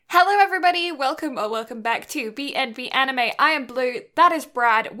Hello everybody, welcome back to BNB Anime. I am Blue, that is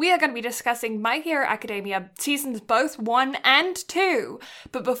Brad. We are going to be discussing My Hero Academia seasons both 1 and 2.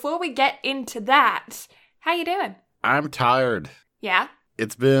 But before we get into that, how you doing? I'm tired. Yeah?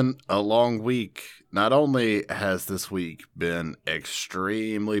 It's been a long week. Not only has this week been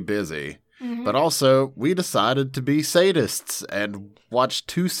extremely busy, but also we decided to be sadists and watch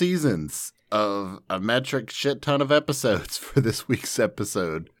 2 seasons of a metric shit ton of episodes for this week's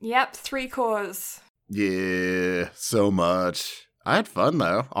episode. Yep, 3 cores. Yeah, so much. I had fun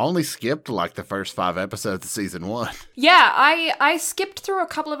though. I only skipped like the first 5 episodes of season 1. Yeah, I skipped through a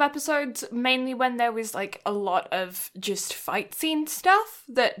couple of episodes, mainly when there was like a lot of just fight scene stuff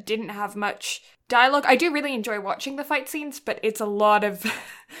that didn't have much dialogue. I do really enjoy watching the fight scenes, but it's a lot of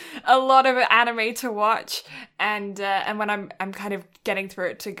anime to watch, and when I'm kind of getting through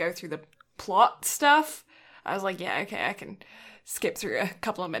it to go through the plot stuff, I was like, yeah, okay, I can skip through a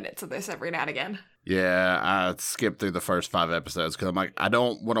couple of minutes of this every now and again. Yeah, I skipped through the first 5 episodes because I'm like, I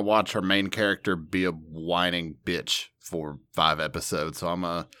don't want to watch our main character be a whining bitch for 5 episodes, so I'm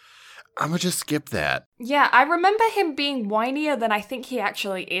gonna just skip that. Yeah, I remember him being whinier than I think he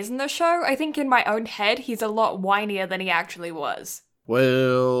actually is in the show. I think in my own head, he's a lot whinier than he actually was.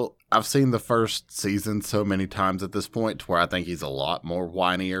 Well, I've seen the first season so many times at this point to where I think he's a lot more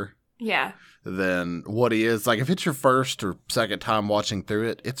whinier. Yeah. Than what he is. Like, if it's your first or second time watching through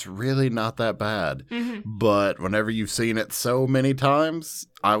it, it's really not that bad. But whenever you've seen it so many times,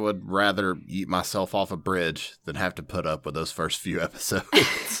 I would rather eat myself off a bridge than have to put up with those first few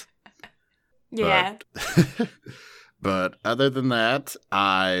episodes. Yeah. But other than that,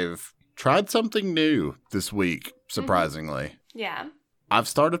 I've tried something new this week, surprisingly. Yeah. I've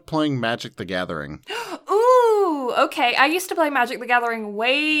started playing Magic the Gathering. Ooh, okay. I used to play Magic the Gathering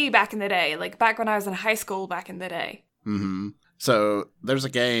way back in the day, like back when I was in high school back in the day. So there's a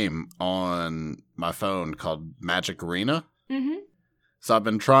game on my phone called Magic Arena. So I've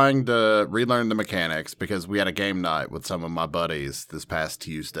been trying to relearn the mechanics because we had a game night with some of my buddies this past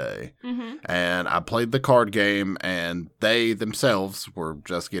Tuesday. And I played the card game, and they themselves were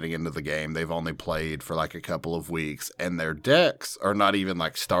just getting into the game. They've only played for like a couple of weeks, and their decks are not even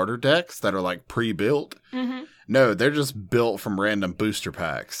like starter decks that are like pre-built. No, they're just built from random booster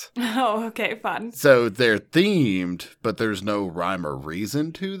packs. Oh, okay, fun. So they're themed, but there's no rhyme or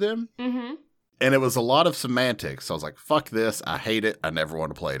reason to them. And it was a lot of semantics. So I was like, fuck this. I hate it. I never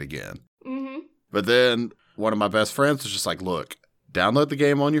want to play it again. But then one of my best friends was just like, look, download the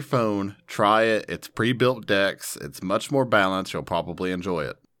game on your phone. Try it. It's pre-built decks. It's much more balanced. You'll probably enjoy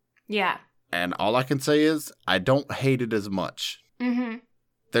it. Yeah. And all I can say is I don't hate it as much.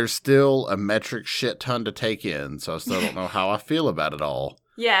 There's still a metric shit ton to take in. So I still don't know how I feel about it all.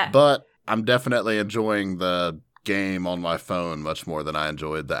 Yeah. But I'm definitely enjoying the game on my phone much more than I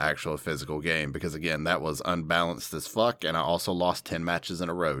enjoyed the actual physical game, because again, that was unbalanced as fuck, and I also lost 10 matches in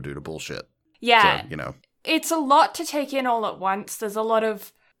a row due to bullshit. Yeah. So, you know. It's a lot to take in all at once. There's a lot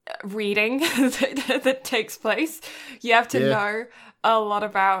of reading that takes place. You have to know a lot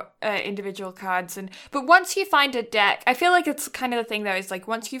about individual cards, but once you find a deck, I feel like it's kind of the thing though, is like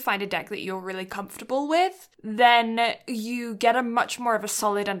once you find a deck that you're really comfortable with, then you get a much more of a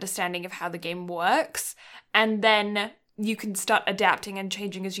solid understanding of how the game works, and then you can start adapting and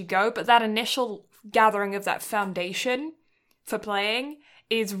changing as you go. But that initial gathering of that foundation for playing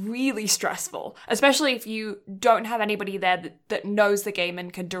is really stressful, especially if you don't have anybody there that knows the game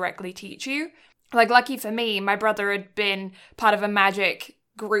and can directly teach you. Like, lucky for me, my brother had been part of a Magic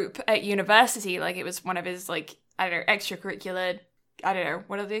group at university. Like, it was one of his, like, I don't know, extracurricular, I don't know,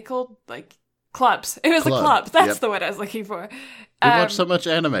 what are they called? Like, clubs. It was a club. That's the word I was looking for. We watch so much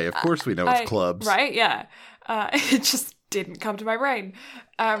anime. Of course we know it's clubs. Right, yeah. It just didn't come to my brain.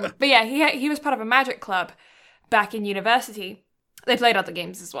 But yeah, he was part of a Magic club back in university. They played other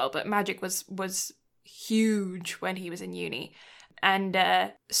games as well, but Magic was huge when he was in uni. And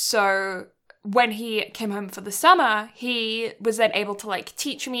so when he came home for the summer, he was then able to, like,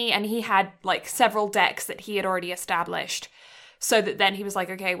 teach me, and he had, like, several decks that he had already established. So that then he was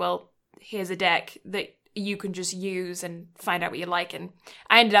like, okay, well, here's a deck that you can just use and find out what you like. And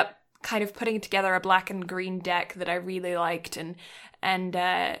I ended up kind of putting together a black and green deck that I really liked, and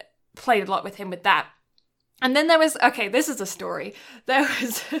played a lot with him with that. And then there was, okay, this is a story. There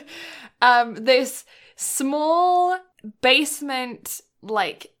was this small basement,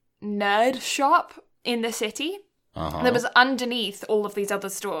 like, nerd shop in the city that was underneath all of these other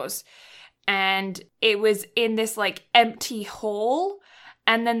stores. And it was in this, like, empty hall.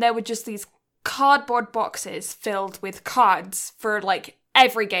 And then there were just these cardboard boxes filled with cards for, like,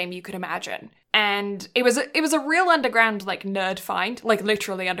 every game you could imagine. And it was a real underground, like, nerd find, like,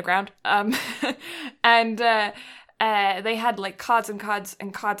 literally underground. And they had, like, cards and cards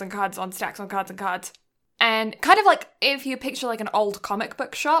and cards and cards on stacks on cards and cards. And kind of like, if you picture, like, an old comic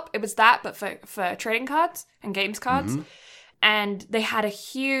book shop, it was that, but for trading cards and games cards. Mm-hmm. And they had a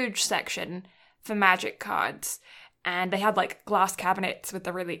huge section for Magic cards. And they had, like, glass cabinets with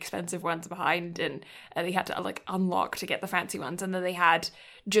the really expensive ones behind, and they had to, like, unlock to get the fancy ones. And then they had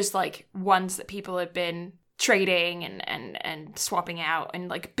just, like, ones that people had been trading and swapping out, and,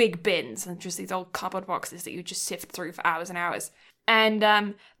 like, big bins, and just these old cardboard boxes that you just sift through for hours and hours.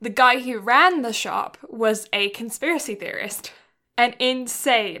 And the guy who ran the shop was a conspiracy theorist. An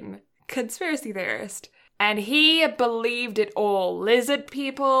insane conspiracy theorist. And he believed it all. Lizard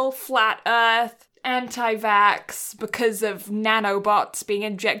people, flat earth, anti-vax because of nanobots being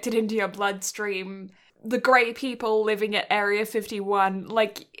injected into your bloodstream, the grey people living at Area 51,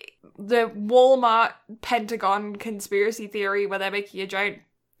 like the Walmart Pentagon conspiracy theory where they're making a giant,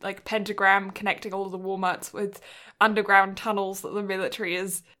 like, pentagram connecting all of the Walmarts with underground tunnels that the military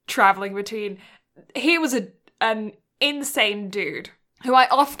is traveling between. He was an insane dude who I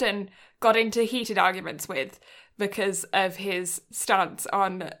often got into heated arguments with because of his stance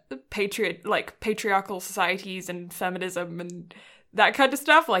on patriarchal societies and feminism and that kind of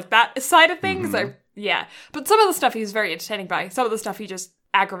stuff, like that side of things. Mm-hmm. So, yeah. But some of the stuff he was very entertaining by. Some of the stuff he just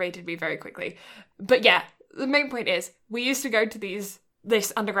aggravated me very quickly. But yeah, the main point is, we used to go to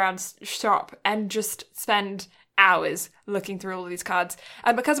this underground shop and just spend hours looking through all of these cards.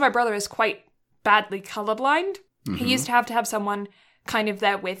 And because my brother is quite badly colorblind, mm-hmm. he used to have someone kind of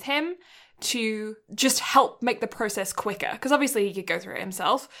there with him to just help make the process quicker. Because obviously he could go through it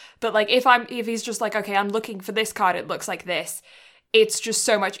himself. But, like, if he's just like, okay, I'm looking for this card, it looks like this, it's just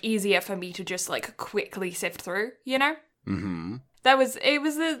so much easier for me to just, like, quickly sift through, you know? Mm-hmm.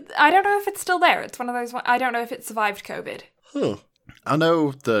 I don't know if it's still there. It's one of those, I don't know if it survived COVID. Huh. I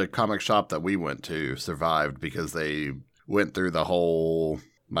know the comic shop that we went to survived because they went through the whole,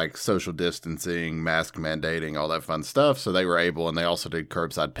 like, social distancing, mask mandating, all that fun stuff. So they were able, and they also did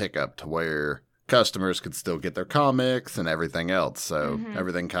curbside pickup to where customers could still get their comics and everything else. So mm-hmm.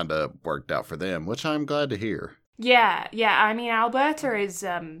 everything kind of worked out for them, which I'm glad to hear. Yeah. I mean, Alberta is,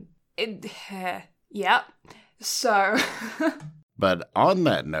 yep. So... But on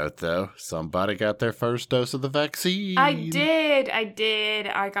that note, though, somebody got their first dose of the vaccine. I did.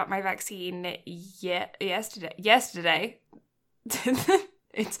 I got my vaccine yesterday.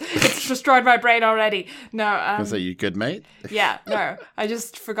 It's destroyed my brain already. No. So you good, mate? Yeah, no. I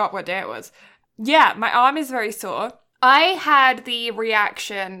just forgot what day it was. Yeah, my arm is very sore. I had the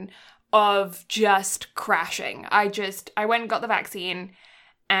reaction of just crashing. I went and got the vaccine,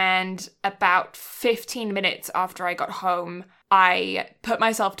 and about 15 minutes after I got home, I put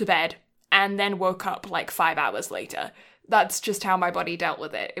myself to bed and then woke up like 5 hours later. That's just how my body dealt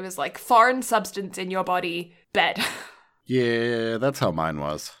with it. It was like foreign substance in your body, bed. Yeah, that's how mine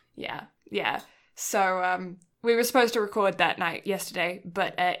was. Yeah. So we were supposed to record that night yesterday,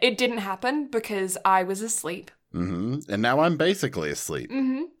 but it didn't happen because I was asleep. Mm-hmm. And now I'm basically asleep.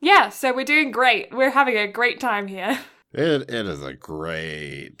 Mm-hmm. Yeah, so we're doing great. We're having a great time here. It is a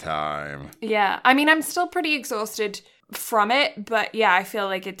great time. Yeah, I mean, I'm still pretty exhausted from it, but yeah, I feel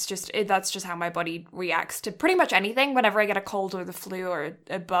like that's just how my body reacts to pretty much anything. Whenever I get a cold or the flu or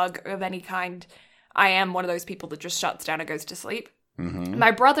a bug of any kind, I am one of those people that just shuts down and goes to sleep. Mm-hmm.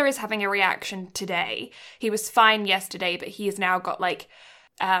 My brother is having a reaction today. He was fine yesterday, but he has now got like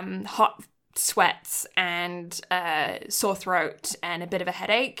hot sweats and sore throat and a bit of a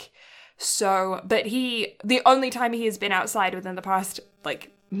headache. So, but the only time he has been outside within the past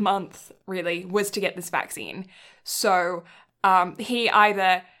like month really was to get this vaccine. So he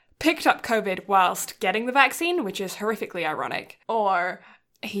either picked up COVID whilst getting the vaccine, which is horrifically ironic, or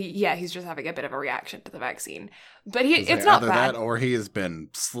he's just having a bit of a reaction to the vaccine. But it's not bad. That, or he has been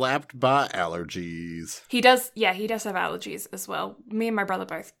slapped by allergies. He does have allergies as well. Me and my brother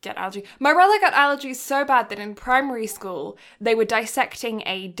both get allergies. My brother got allergies so bad that in primary school, they were dissecting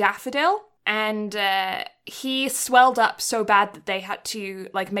a daffodil, and he swelled up so bad that they had to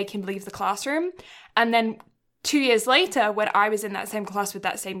like make him leave the classroom. And then 2 years later, when I was in that same class with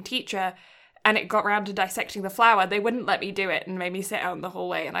that same teacher, and it got round to dissecting the flower, they wouldn't let me do it and made me sit out in the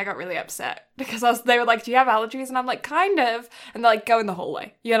hallway, and I got really upset because they were like, "Do you have allergies?" And I'm like, "Kind of." And they're like, "Go in the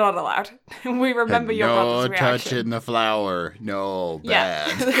hallway. You're not allowed." We remember your brother's reaction. No touching the flower. No,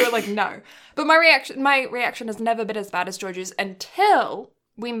 bad. Yeah, they were like, "No." But my reaction has never been as bad as George's until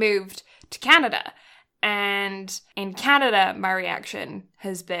we moved to Canada, and in Canada, my reaction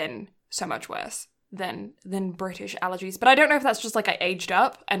has been so much worse. than British allergies. But I don't know if that's just like I aged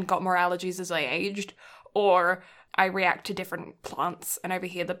up and got more allergies as I aged, or I react to different plants, and over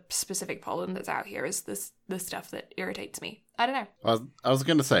here the specific pollen that's out here is the stuff that irritates me. I don't know. I was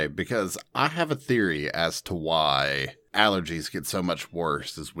going to say, because I have a theory as to why allergies get so much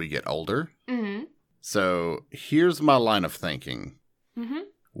worse as we get older. Mm-hmm. So here's my line of thinking. Mm-hmm.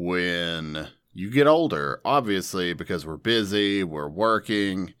 When you get older, obviously, because we're busy, we're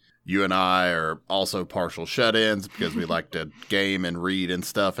working, you and I are also partial shut-ins because we like to game and read and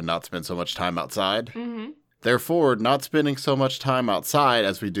stuff and not spend so much time outside. Mm-hmm. Therefore, not spending so much time outside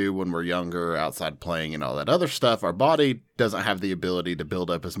as we do when we're younger, outside playing and all that other stuff, our body doesn't have the ability to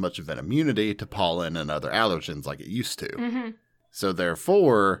build up as much of an immunity to pollen and other allergens like it used to. Mm-hmm. So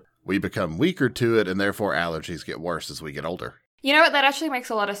therefore, we become weaker to it, and therefore allergies get worse as we get older. You know what? That actually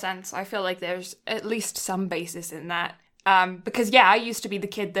makes a lot of sense. I feel like there's at least some basis in that. Because, yeah, I used to be the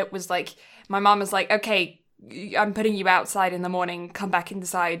kid that was like, my mom was like, okay, I'm putting you outside in the morning, come back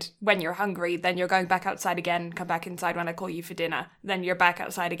inside when you're hungry, then you're going back outside again, come back inside when I call you for dinner, then you're back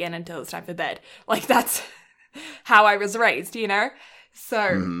outside again until it's time for bed. Like, that's how I was raised, you know?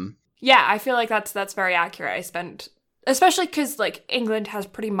 So, yeah, I feel like that's very accurate. I spent, especially because, like, England has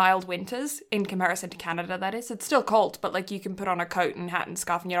pretty mild winters in comparison to Canada, that is. It's still cold, but, like, you can put on a coat and hat and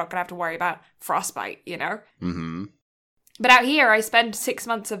scarf and you're not going to have to worry about frostbite, you know? Mm-hmm. But out here, I spend 6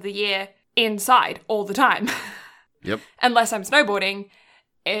 months of the year inside all the time. Yep. Unless I'm snowboarding.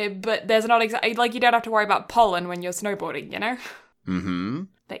 But there's not exactly, like, you don't have to worry about pollen when you're snowboarding, you know? Mm-hmm.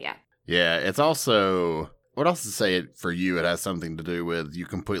 But yeah. Yeah, it's also, what else to say it for you, it has something to do with you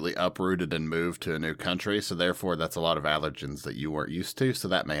completely uprooted and moved to a new country, so therefore that's a lot of allergens that you weren't used to, so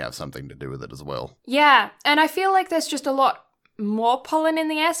that may have something to do with it as well. Yeah, and I feel like there's just a lot more pollen in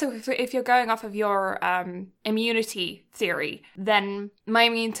the air, so if you're going off of your immunity theory, then my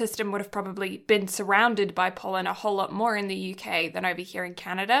immune system would have probably been surrounded by pollen a whole lot more in the UK than over here in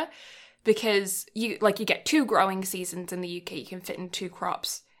Canada, because you get 2 growing seasons in the UK. You can fit in 2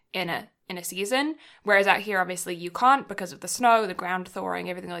 crops in a season, whereas out here obviously you can't because of the snow, the ground thawing,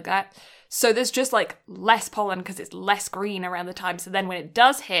 everything like that. So there's just like less pollen because it's less green around the time, so then when it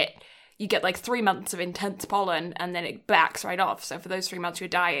does hit, you get like 3 months of intense pollen and then it backs right off. So for those 3 months, you're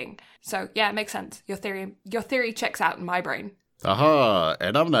dying. So yeah, it makes sense. Your theory checks out in my brain. Aha,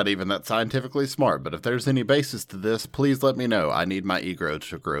 and I'm not even that scientifically smart, but if there's any basis to this, please let me know. I need my ego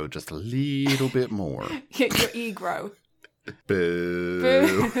to grow just a little bit more. Your ego. Boo.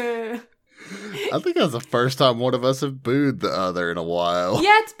 Boo. I think that's the first time one of us have booed the other in a while.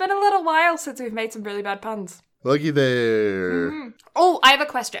 Yeah, it's been a little while since we've made some really bad puns. Looky there. Mm-hmm. Oh, I have a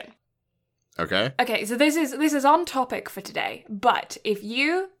question. Okay. Okay, so this is on topic for today, but if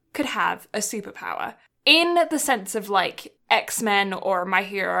you could have a superpower in the sense of like X-Men or My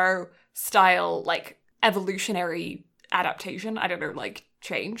Hero style, like evolutionary adaptation, I don't know, like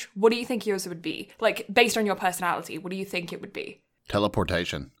change, what do you think yours would be? Like based on your personality, what do you think it would be?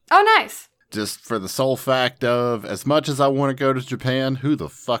 Teleportation. Oh, nice. Just for the sole fact of, as much as I want to go to Japan, who the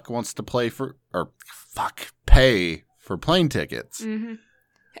fuck wants to pay for plane tickets? Mm-hmm.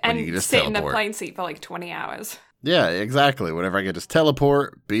 And you And just sit in a teleport. plane seat for like 20 hours. Yeah, exactly. Whenever I could just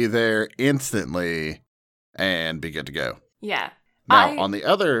teleport, be there instantly, and be good to go. Yeah. Now, on the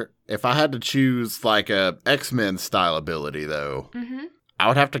other, if I had to choose like a X-Men style ability, though, Mm-hmm. I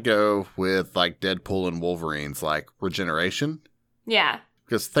would have to go with like Deadpool and Wolverine's like regeneration. Yeah.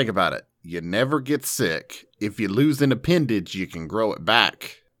 Because think about it. You never get sick. If you lose an appendage, you can grow it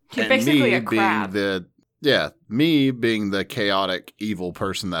back. You're And basically me a crab. me being the chaotic, evil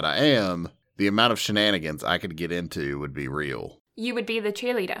person that I am, the amount of shenanigans I could get into would be real. You would be the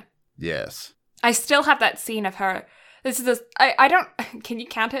cheerleader. Yes. I still have that scene of her. I don't, can you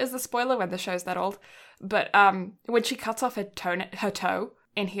count it as a spoiler when the show's that old? But when she cuts off her toe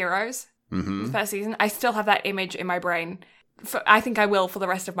in Heroes, Mm-hmm. the first season, I still have that image in my brain. I think I will for the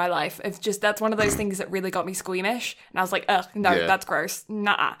rest of my life. It's just, that's one of those things that really got me squeamish. And I was like, ugh, no, Yeah. that's gross.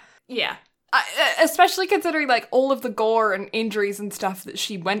 Nah. Yeah. Especially considering like all of the gore and injuries and stuff that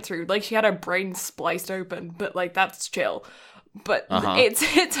she went through. Like she had her brain spliced open, but like that's chill. But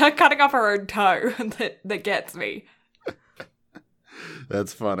it's her cutting off her own toe that gets me.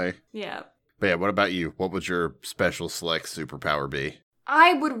 That's funny. Yeah. But yeah, what about you? What would your special select superpower be?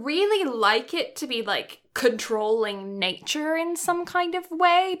 I would really like it to be like controlling nature in some kind of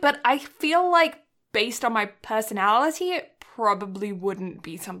way, but I feel like based on my personality, it probably wouldn't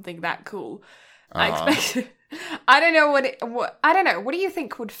be something that cool. I expect. I don't know I don't know. What do you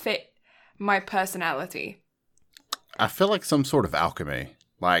think would fit my personality? I feel like some sort of alchemy.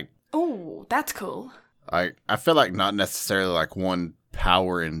 Like, Oh, that's cool. I feel like not necessarily like one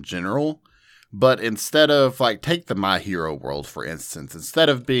power in general, But instead of, like, take the My Hero world, for instance. Instead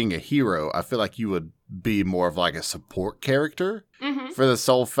of being a hero, I feel like you would be more of, like, a support character. Mm-hmm. For the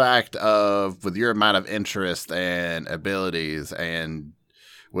sole fact of, with your amount of interest and abilities and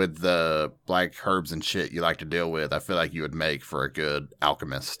with the, like, herbs and shit you like to deal with, I feel like you would make for a good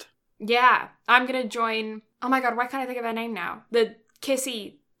alchemist. Yeah, I'm gonna join... Oh my god, why can't I think of her name now? The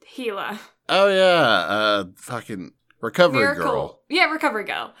kissy healer. Oh, yeah. Fucking Recovery Girl. Yeah, Recovery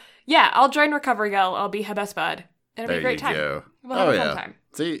Girl. Yeah, I'll join Recovery Girl. I'll be her best bud. It'll be a great time. Go. We'll have a fun time.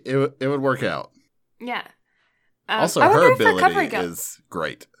 See, it would work out. Yeah. Also, her ability is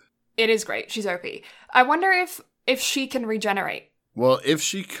great. It is great. She's OP. I wonder if she can regenerate. Well, if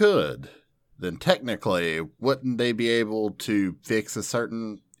she could, then technically, wouldn't they be able to fix a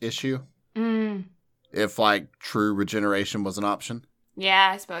certain issue? If, like, true regeneration was an option?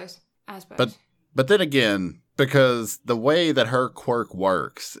 Yeah, I suppose. But then again, because the way that her quirk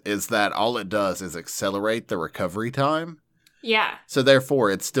works is that all it does is accelerate the recovery time. Yeah. So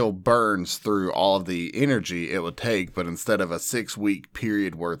therefore, it still burns through all of the energy it would take, but instead of a 6-week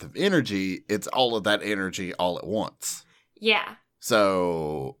period worth of energy, it's all of that energy all at once. Yeah.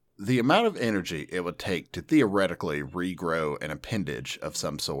 So the amount of energy it would take to theoretically regrow an appendage of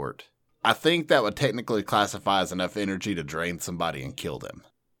some sort, I think that would technically classify as enough energy to drain somebody and kill them.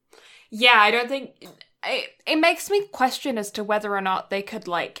 Yeah, I don't think... It makes me question as to whether or not they could,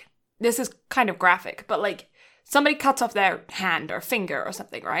 like... This is kind of graphic, but, like, somebody cuts off their hand or finger or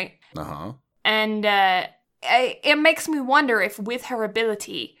something, right? Uh-huh. And it makes me wonder if with her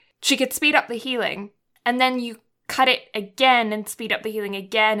ability, she could speed up the healing, and then you cut it again and speed up the healing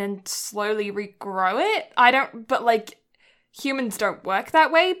again and slowly regrow it? But, like, humans don't work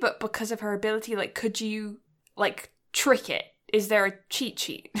that way, but because of her ability, like, could you, like, trick it? Is there a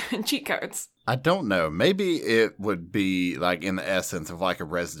cheat codes? I don't know. Maybe it would be, like, in the essence of, like, a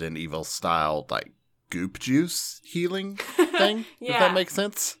Resident Evil style, like, goop juice healing thing, Yeah. If that makes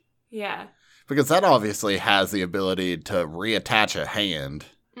sense. Yeah. Because that obviously has the ability to reattach a hand.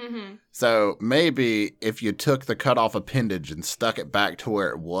 Mm-hmm. So maybe if you took the cut off appendage and stuck it back to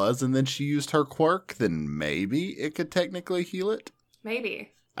where it was and then she used her quirk, then maybe it could technically heal it.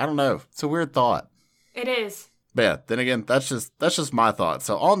 Maybe. I don't know. It's a weird thought. It is. But yeah, then again, that's just my thought.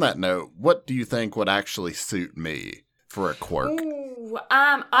 So on that note, what do you think would actually suit me for a quirk? Ooh,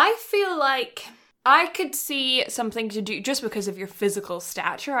 I feel like I could see something to do, just because of your physical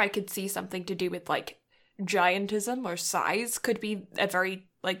stature, I could see something to do with, like, giantism or size could be a very,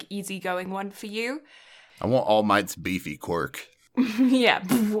 like, easygoing one for you. I want All Might's beefy quirk. Yeah.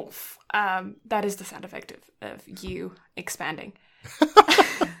 That is the sound effect of you expanding.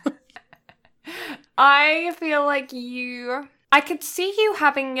 I feel like I could see you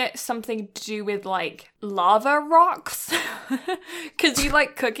having something to do with, like, lava rocks. Because you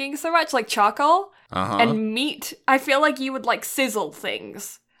like cooking so much, like charcoal and meat. I feel like you would, like, sizzle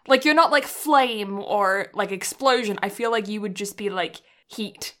things. Like, you're not, like, flame or, like, explosion. I feel like you would just be, like,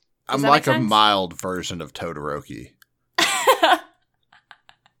 heat. I'm like a mild version of Todoroki.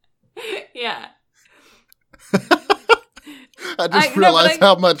 Yeah. I just realized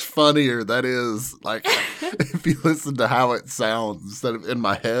how much funnier that is, like, if you listen to how it sounds instead of in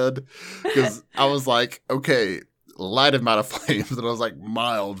my head. Because I was like, okay, light amount of flames, and I was like,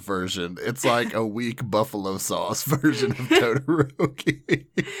 mild version. It's like a weak buffalo sauce version of Todoroki.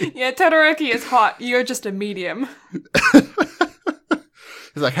 Yeah, Todoroki is hot. You're just a medium.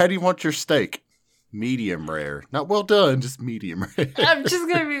 He's like, how do you want your steak? Medium rare. Not well done, just medium rare. I'm just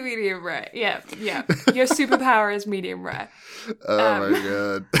gonna be medium rare. Yeah. Your superpower is medium rare. Oh my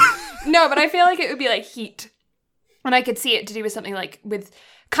god. No, but I feel like it would be like heat. And I could see it to do with something like with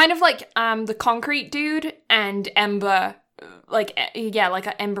kind of like the concrete dude and ember, like like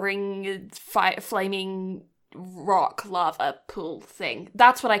an embering flaming rock lava pool thing.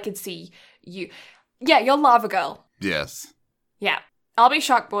 That's what I could see you. Yeah, you're Lava Girl. Yes. Yeah. I'll be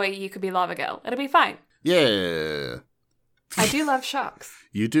Shark Boy, you could be Lava Girl. It'll be fine. Yeah. I do love sharks.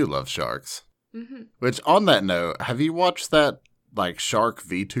 You do love sharks. Mm-hmm. Which, on that note, have you watched that, like, shark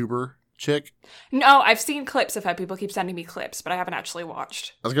VTuber chick? No, I've seen clips of her. People keep sending me clips, but I haven't actually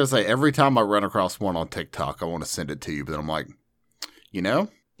watched. I was going to say, every time I run across one on TikTok, I want to send it to you, but then I'm like, you know?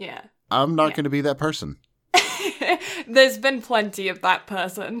 Yeah. I'm not going to be that person. There's been plenty of that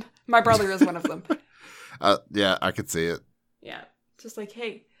person. My brother is one of them. Yeah, I could see it. Yeah. Just like,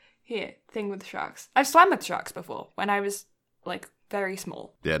 hey, here, thing with sharks. I've swam with sharks before when I was, like, very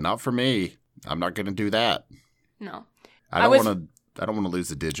small. Yeah, not for me. I'm not going to do that. No. I don't want to lose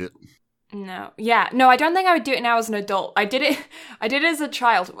a digit. No. Yeah. No, I don't think I would do it now as an adult. I did it as a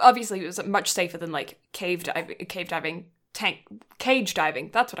child. Obviously, it was much safer than, like, cave diving cage diving.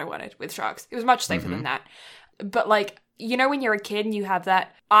 That's what I wanted with sharks. It was much safer than that. But like, you know, when you're a kid and you have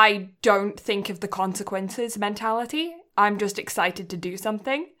that I don't think of the consequences mentality. I'm just excited to do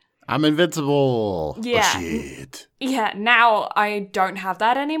something. I'm invincible. Yeah. Oh, shit. Yeah, now I don't have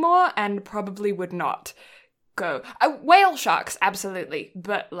that anymore and probably would not go. Whale sharks, absolutely.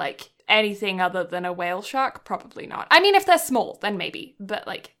 But like anything other than a whale shark, probably not. I mean, if they're small, then maybe. But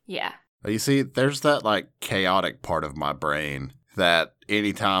like, yeah. You see, there's that like chaotic part of my brain that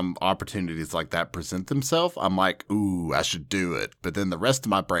anytime opportunities like that present themselves, I'm like, ooh, I should do it. But then the rest of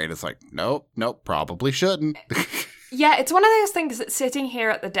my brain is like, nope, probably shouldn't. Yeah, it's one of those things that sitting here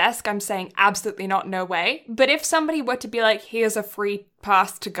at the desk, I'm saying absolutely not, no way. But if somebody were to be like, here's a free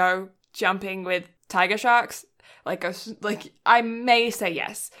pass to go jumping with tiger sharks, like I may say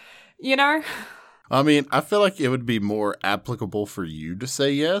yes, you know? I mean, I feel like it would be more applicable for you to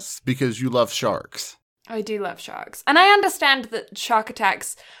say yes because you love sharks. I do love sharks. And I understand that shark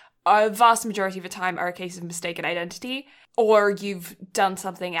attacks, a vast majority of the time, are a case of mistaken identity, or you've done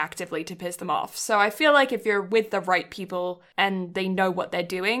something actively to piss them off. So I feel like if you're with the right people and they know what they're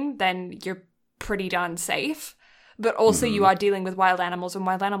doing, then you're pretty darn safe. But also you are dealing with wild animals, and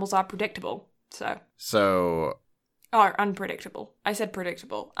wild animals are predictable. So... Are unpredictable. I said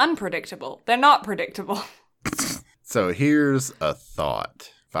predictable. Unpredictable. They're not predictable. So here's a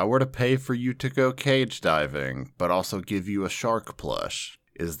thought. If I were to pay for you to go cage diving, but also give you a shark plush,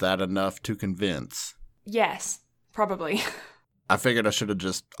 is that enough to convince? Yes, probably. I figured I should have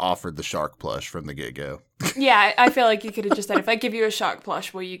just offered the shark plush from the get-go. Yeah, I feel like you could have just said, if I give you a shark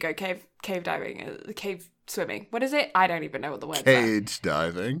plush, will you go cave diving, cave swimming? What is it? I don't even know what the words are. Cage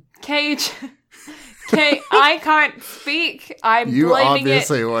diving. Cage. I can't speak. I'm you blaming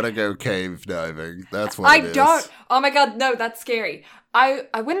obviously want to go cave diving. That's what I it is. don't. Oh my god, no, that's scary. I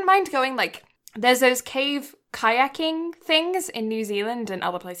wouldn't mind going, like, there's those cave kayaking things in New Zealand and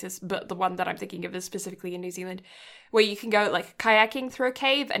other places, but the one that I'm thinking of is specifically in New Zealand, where you can go, like, kayaking through a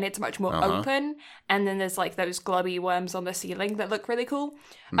cave and it's much more open, and then there's, like, those globby worms on the ceiling that look really cool.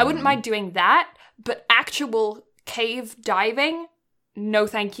 I wouldn't mind doing that, but actual cave diving, no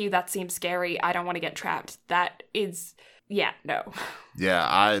thank you, that seems scary. I don't want to get trapped. That is... Yeah, no. Yeah,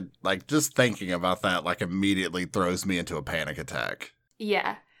 I, like, just thinking about that, like, immediately throws me into a panic attack.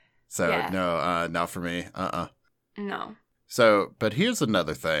 Yeah. So, yeah. No, not for me. No. So, but here's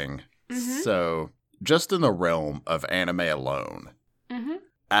another thing. So, just in the realm of anime alone,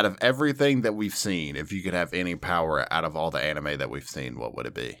 out of everything that we've seen, if you could have any power out of all the anime that we've seen, what would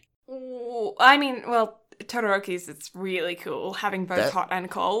it be? Ooh, I mean, well, Todoroki's, it's really cool, having both hot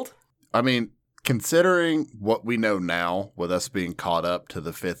and cold. I mean... Considering what we know now, with us being caught up to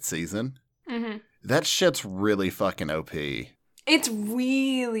the 5th season, that shit's really fucking OP. It's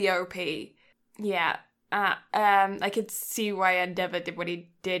really OP. Yeah. I could see why Endeavor did what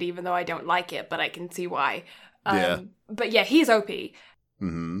he did, even though I don't like it, but I can see why. But yeah, he's OP.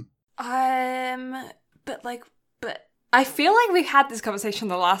 But I feel like we had this conversation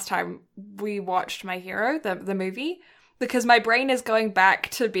the last time we watched My Hero, the movie. Because my brain is going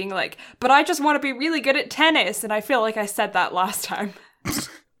back to being like, but I just want to be really good at tennis. And I feel like I said that last time.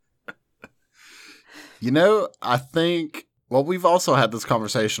 You know, I think, well, we've also had this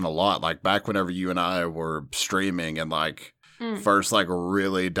conversation a lot. Like back whenever you and I were streaming and like first like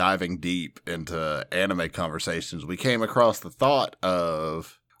really diving deep into anime conversations, we came across the thought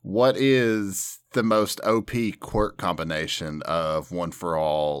of what is the most OP quirk combination of One for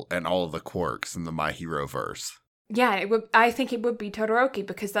All and all of the quirks in the My Hero verse. Yeah, I think it would be Todoroki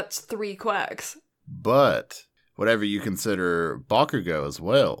because that's 3 quirks. But whatever you consider Bakugo as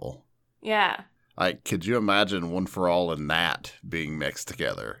well. Yeah. Like, could you imagine One for All and that being mixed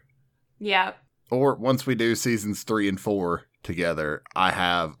together? Yeah. Or once we do seasons 3 and 4 together, I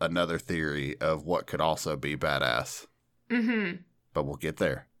have another theory of what could also be badass. But we'll get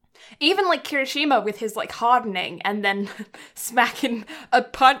there. Even like Kirishima with his like hardening and then smacking a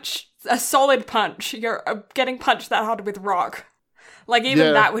solid punch. You're getting punched that hard with rock. Like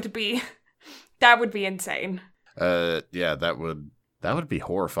even that would be insane. Yeah, that would be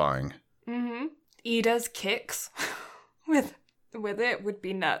horrifying. Ida's kicks with it would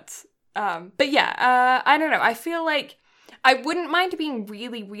be nuts. But yeah, I don't know. I feel like I wouldn't mind being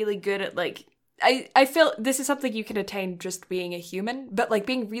really, really good at like I feel this is something you can attain just being a human, but like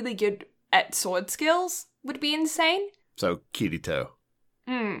being really good at sword skills would be insane. So Kirito.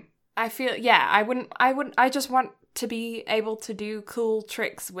 I feel I just want to be able to do cool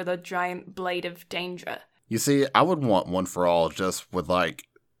tricks with a giant blade of danger. You see, I would want One for All just with like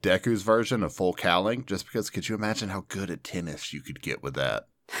Deku's version of full cowling, just because could you imagine how good at tennis you could get with that?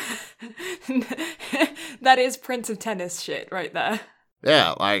 That is Prince of Tennis shit right there.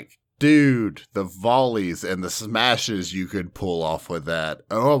 Yeah, like, dude, the volleys and the smashes you could pull off with that.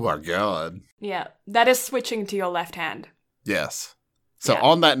 Oh my god. Yeah, that is switching to your left hand. Yes. So Yeah.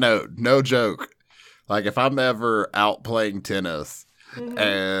 on that note, no joke. Like, if I'm ever out playing tennis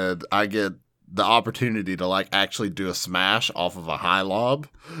and I get the opportunity to, like, actually do a smash off of a high lob,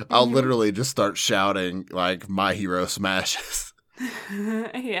 I'll literally just start shouting, like, My Hero smashes.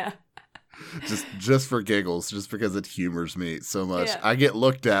 Yeah. just for giggles, just because it humors me so much. Yeah. I get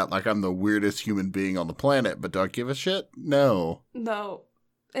looked at like I'm the weirdest human being on the planet, but do I give a shit? No. No.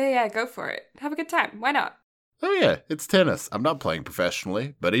 Yeah, go for it. Have a good time. Why not? Oh yeah, it's tennis. I'm not playing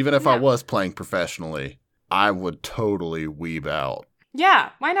professionally, but even if I No. was playing professionally, I would totally weeb out. Yeah,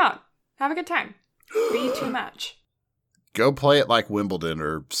 why not? Have a good time. Be too much. Go play it like Wimbledon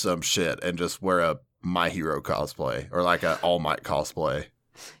or some shit and just wear a My Hero cosplay or like a All Might cosplay.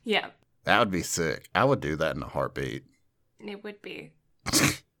 Yeah, That would be sick. I would do that in a heartbeat. it would be.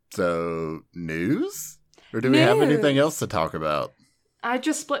 So, news? Or do we have anything else to talk about? I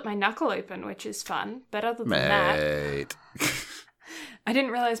just split my knuckle open, which is fun. But other than that, Mate. I didn't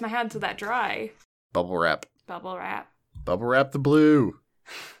realize my hands were that dry. Bubble wrap. Bubble wrap. Bubble wrap the blue.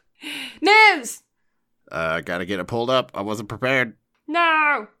 News! Gotta get it pulled up. I wasn't prepared.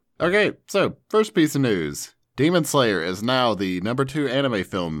 No! Okay, so, first piece of news. Demon Slayer is now the number 2 anime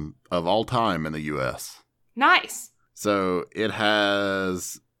film of all time in the US. Nice! So, it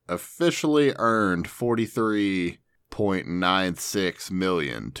has officially earned $43.96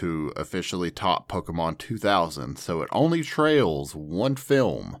 million to officially top Pokemon 2000, so it only trails one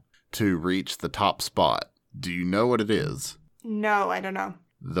film to reach the top spot. Do you know what it is? No, I don't know.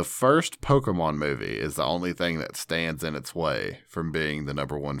 The first Pokemon movie is the only thing that stands in its way from being the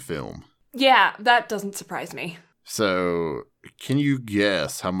number 1 film. Yeah, that doesn't surprise me. So, can you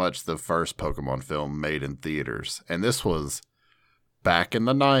guess how much the first Pokemon film made in theaters? And this was back in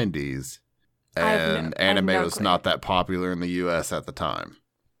the 90s, and anime was not that popular in the US at the time.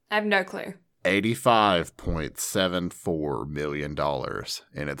 I have no clue. $85.74 million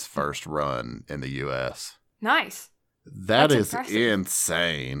in its first run in the US. Nice. That's impressive.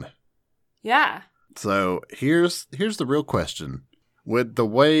 insane. Yeah. So here's the real question. With the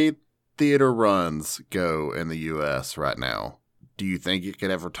way theater runs go in the US right now, do you think it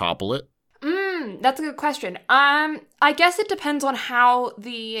could ever topple it? That's a good question. I guess it depends on how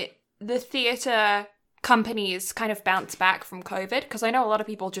the theater companies kind of bounce back from COVID, because I know a lot of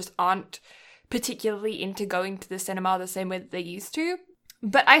people just aren't particularly into going to the cinema the same way that they used to.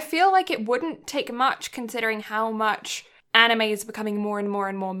 But I feel like it wouldn't take much, considering how much anime is becoming more and more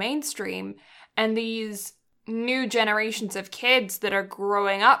and more mainstream, and these new generations of kids that are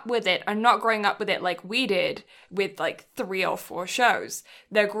growing up with it are not growing up with it like we did with like 3 or 4 shows.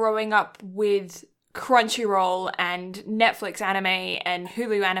 They're growing up with Crunchyroll and Netflix anime and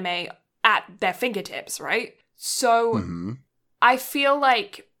Hulu anime at their fingertips, right? So I feel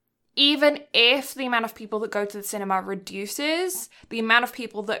like even if the amount of people that go to the cinema reduces, the amount of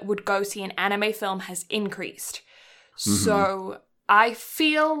people that would go see an anime film has increased. So I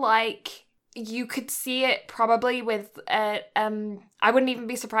feel like you could see it probably with, I wouldn't even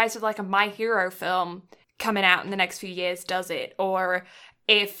be surprised if like a My Hero film coming out in the next few years does it, or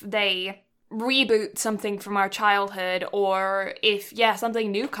if they reboot something from our childhood, or if, something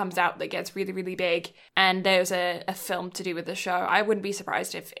new comes out that gets really, really big and there's a film to do with the show. I wouldn't be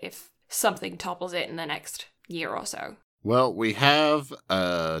surprised if something topples it in the next year or so. Well, we have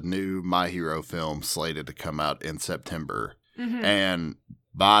a new My Hero film slated to come out in September. And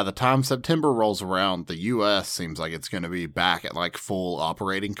by the time September rolls around, the US seems like it's going to be back at like full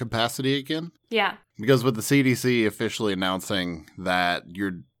operating capacity again. Yeah. Because with the CDC officially announcing that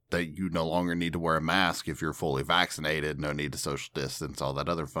you no longer need to wear a mask if you're fully vaccinated, no need to social distance, all that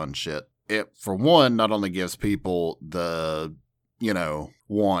other fun shit. It, for one, not only gives people the,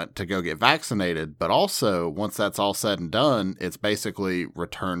 want to go get vaccinated, but also, once that's all said and done, it's basically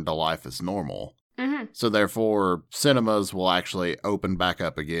returned to life as normal. So therefore, cinemas will actually open back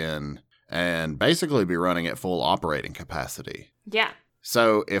up again and basically be running at full operating capacity. Yeah.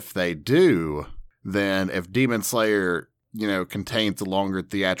 So if they do, then if Demon Slayer, contains a longer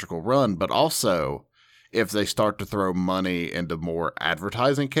theatrical run, but also if they start to throw money into more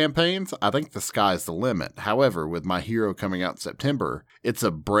advertising campaigns, I think the sky's the limit. However, with My Hero coming out in September, it's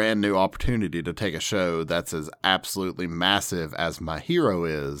a brand new opportunity to take a show that's as absolutely massive as My Hero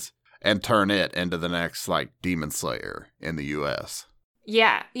is and turn it into the next, Demon Slayer in the US.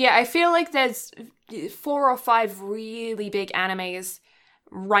 Yeah. I feel like there's 4 or 5 really big animes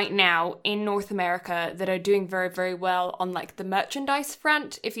right now in North America that are doing very, very well on like the merchandise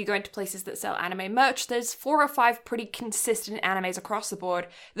front. If you go into places that sell anime merch, there's 4 or 5 pretty consistent animes across the board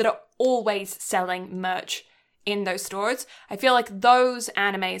that are always selling merch in those stores. I feel like those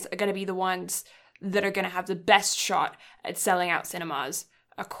animes are going to be the ones that are going to have the best shot at selling out cinemas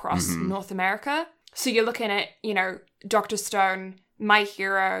across North America. So you're looking at, you know, Dr. Stone, My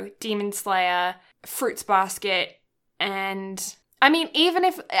Hero, Demon Slayer, Fruits Basket, and I mean, even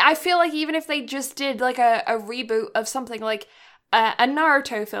if they just did like a reboot of something like a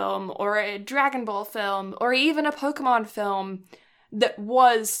Naruto film or a Dragon Ball film or even a Pokemon film that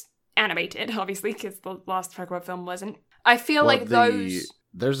was animated, obviously, because the last Pokemon film wasn't. I feel like those...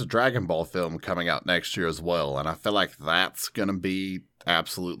 There's a Dragon Ball film coming out next year as well, and I feel like that's going to be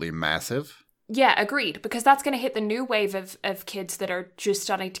absolutely massive. Yeah, agreed, because that's going to hit the new wave of kids that are just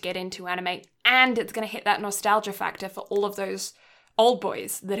starting to get into anime, and it's going to hit that nostalgia factor for all of those old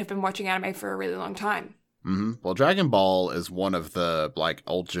boys that have been watching anime for a really long time. Mm-hmm. Well, Dragon Ball is one of the, like,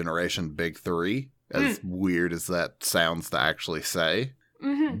 old generation big 3, as weird as that sounds to actually say.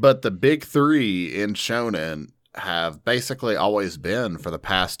 Mm-hmm. But the big 3 in shonen have basically always been, for the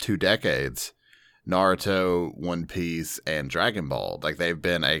past 2 decades, Naruto, One Piece, and Dragon Ball. Like, they've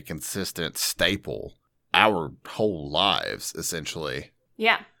been a consistent staple our whole lives, essentially.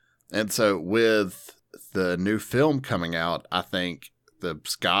 Yeah. And so with the new film coming out, I think the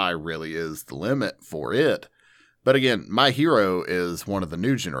sky really is the limit for it. But again, My Hero is one of the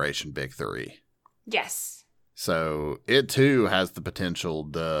new generation big 3. Yes. So it too has the potential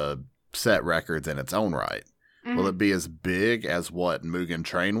to set records in its own right. Mm-hmm. Will it be as big as what Mugen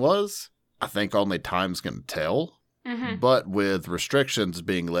Train was? I think only time's going to tell. Mm-hmm. But with restrictions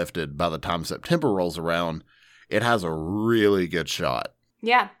being lifted by the time September rolls around, it has a really good shot.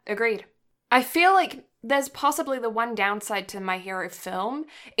 Yeah, agreed. I feel like there's possibly the one downside to My Hero film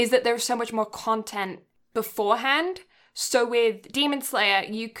is that there's so much more content beforehand. So with Demon Slayer,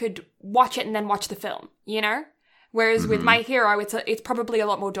 you could watch it and then watch the film, you know? Whereas with My Hero, it's probably a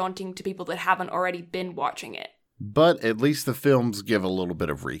lot more daunting to people that haven't already been watching it. But at least the films give a little bit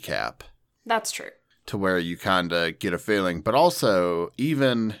of recap. That's true. To where you kind of get a feeling. But also,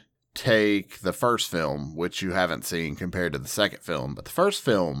 even take the first film, which you haven't seen compared to the second film. But the first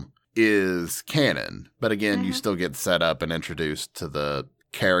film is canon. But again, you still get set up and introduced to the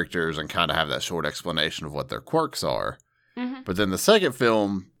characters and kind of have that short explanation of what their quirks are. Mm-hmm. But then the second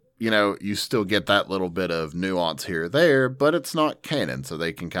film, you know, you still get that little bit of nuance here or there, but it's not canon, so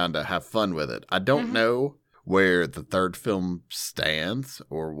they can kind of have fun with it. I don't know where the third film stands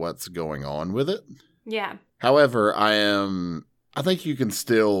or what's going on with it. Yeah. However, I think you can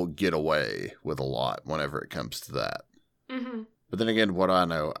still get away with a lot whenever it comes to that. Mm-hmm. But then again, what do I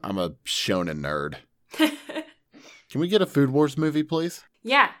know? I'm a shonen nerd. Can we get a Food Wars movie, please?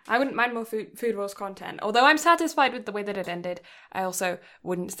 Yeah, I wouldn't mind more Food Wars content. Although I'm satisfied with the way that it ended, I also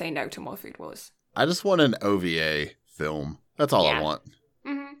wouldn't say no to more Food Wars. I just want an OVA film. That's all I want.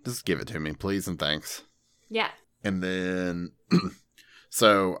 Mm-hmm. Just give it to me, please, and thanks. Yeah. And then,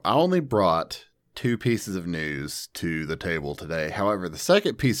 so I only brought 2 pieces of news to the table today. However, the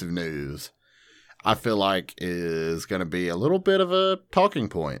second piece of news, I feel like is going to be a little bit of a talking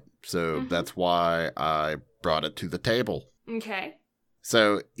point. So that's why I brought it to the table. Okay.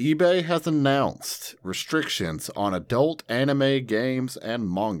 So eBay has announced restrictions on adult anime games and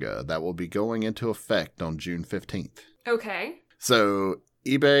manga that will be going into effect on June 15th. Okay. So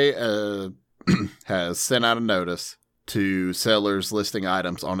eBay has sent out a notice to sellers listing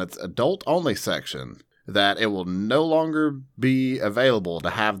items on its adult-only section that it will no longer be available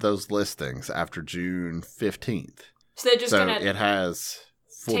to have those listings after June 15th. So they're just going to it has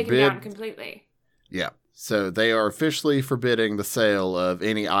take them down completely. Yeah. So they are officially forbidding the sale of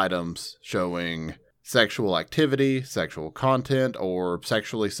any items showing sexual activity, sexual content, or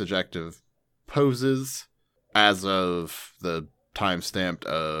sexually suggestive poses as of the timestamp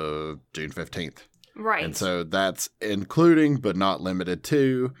of June 15th. Right. And so that's including, but not limited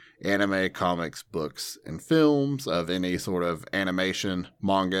to, anime, comics, books, and films of any sort of animation,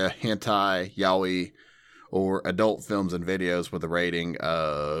 manga, hentai, yaoi, or adult films and videos with a rating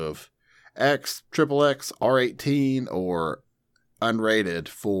of X, XXX, R18, or unrated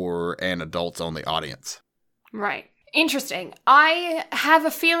for an adults-only audience. Right. Interesting. I have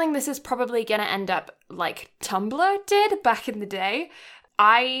a feeling this is probably going to end up like Tumblr did back in the day.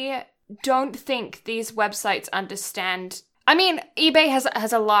 I don't think these websites understand... I mean, eBay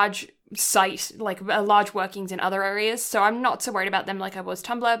has a large site, like a large workings in other areas, so I'm not so worried about them like I was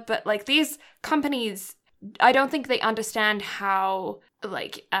Tumblr, but like these companies I don't think they understand how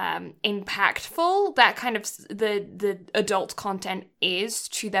like impactful that kind of the adult content is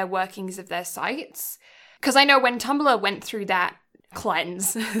to their workings of their sites. Because I know when Tumblr went through that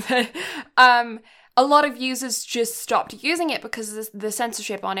cleanse, a lot of users just stopped using it because the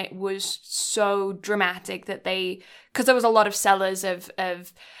censorship on it was so dramatic that because there was a lot of sellers of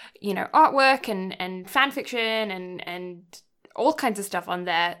artwork and fan fiction and all kinds of stuff on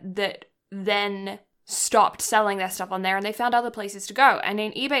there that then stopped selling their stuff on there, and they found other places to go. And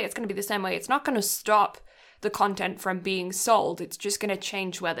in eBay, it's going to be the same way. It's not going to stop the content from being sold. It's just going to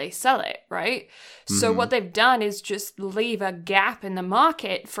change where they sell it, right? Mm-hmm. So what they've done is just leave a gap in the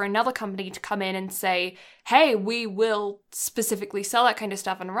market for another company to come in and say, hey, we will specifically sell that kind of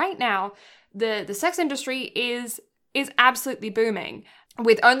stuff. And right now, the sex industry is absolutely booming,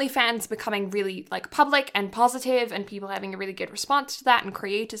 with OnlyFans becoming really like public and positive, and people having a really good response to that, and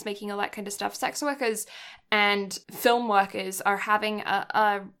creators making all that kind of stuff. Sex workers and film workers are having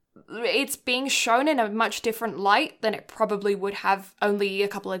it's being shown in a much different light than it probably would have only a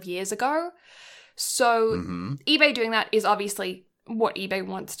couple of years ago. So eBay doing that is obviously what eBay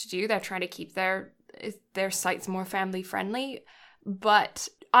wants to do. They're trying to keep their sites more family friendly, but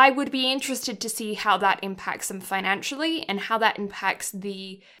I would be interested to see how that impacts them financially and how that impacts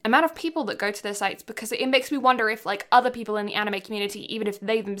the amount of people that go to their sites, because it makes me wonder if like other people in the anime community, even if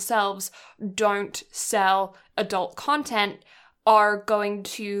they themselves don't sell adult content, are going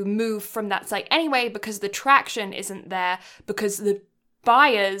to move from that site anyway because the traction isn't there, because the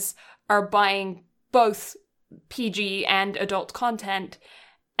buyers are buying both PG and adult content,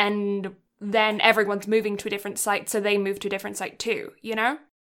 and then everyone's moving to a different site, so they move to a different site too, you know?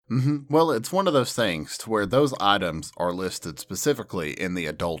 Mm-hmm. Well, it's one of those things to where those items are listed specifically in the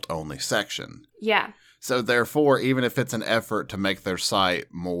adult-only section. Yeah. So therefore, even if it's an effort to make their site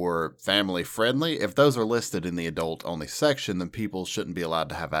more family-friendly, if those are listed in the adult-only section, then people shouldn't be allowed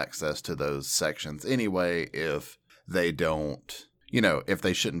to have access to those sections anyway if they don't, if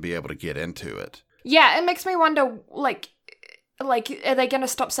they shouldn't be able to get into it. Yeah, it makes me wonder, like are they going to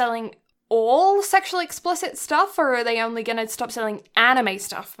stop selling all sexually explicit stuff, or are they only going to stop selling anime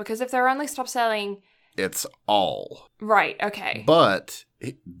stuff? Because if they're only stop selling... It's all. Right, okay. But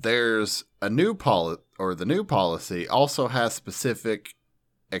there's a new the new policy also has specific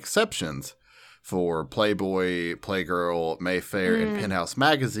exceptions for Playboy, Playgirl, Mayfair, and Penthouse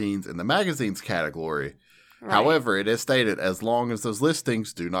magazines in the magazines category. Right. However, it is stated as long as those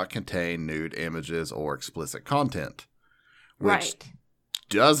listings do not contain nude images or explicit content. Which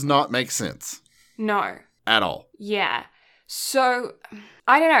does not make sense. No. At all. Yeah. So,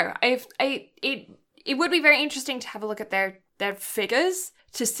 I don't know. It would be very interesting to have a look at their figures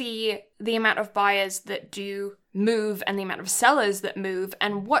to see the amount of buyers that do move and the amount of sellers that move,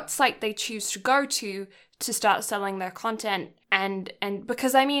 and what site they choose to go to start selling their content. And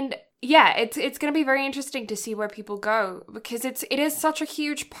because, I mean, yeah, it's going to be very interesting to see where people go, because it is such a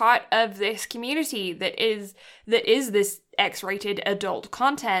huge part of this community that is this X-rated adult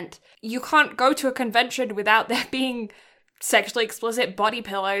content. You can't go to a convention without there being sexually explicit body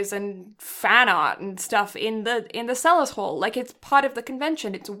pillows and fan art and stuff in the sellers hall. Like, it's part of the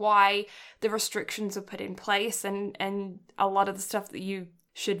convention. It's why the restrictions are put in place, and a lot of the stuff that you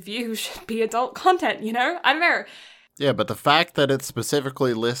should view should be adult content, I don't know. Yeah, but the fact that it's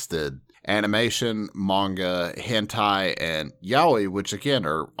specifically listed animation, manga, hentai, and yaoi, which again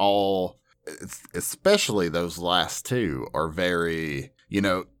are all, especially those last two, are very, you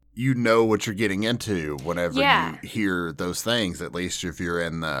know what you're getting into whenever you hear those things, at least if you're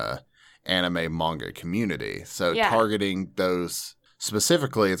in the anime manga community. So targeting those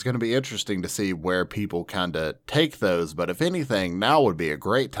specifically, it's going to be interesting to see where people kind of take those. But if anything, now would be a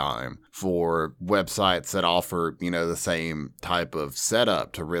great time for websites that offer, the same type of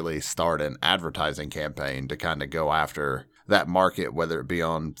setup to really start an advertising campaign to kind of go after that market, whether it be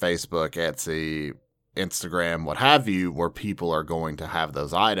on Facebook, Etsy, Instagram, what have you, where people are going to have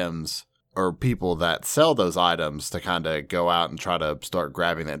those items, or people that sell those items, to kind of go out and try to start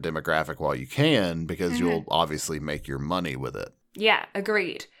grabbing that demographic while you can, because you'll obviously make your money with it. Yeah,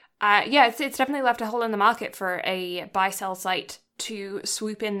 agreed. It's definitely left a hole in the market for a buy-sell site to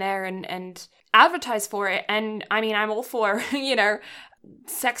swoop in there and advertise for it. And I mean, I'm all for,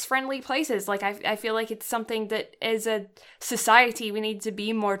 sex-friendly places. Like, I feel like it's something that as a society we need to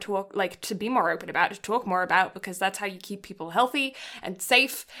be more to be more open about, to talk more about, because that's how you keep people healthy and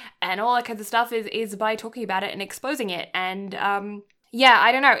safe, and all that kind of stuff is by talking about it and exposing it. And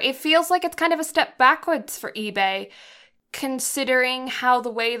I don't know. It feels like it's kind of a step backwards for eBay, considering how the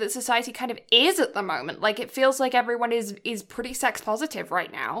way that society kind of is at the moment. Like, it feels like everyone is pretty sex positive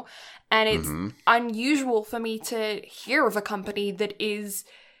right now, and it's unusual for me to hear of a company that is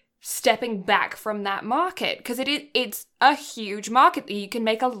stepping back from that market, because it's a huge market that you can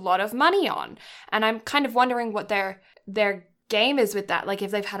make a lot of money on. And I'm kind of wondering what their game is with that. Like,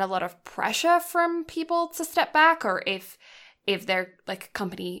 if they've had a lot of pressure from people to step back, or if their like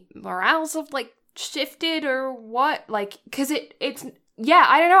company morales have like shifted or what. Like, because it's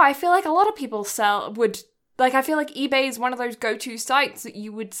I don't know. I feel like a lot of people I feel like eBay is one of those go-to sites that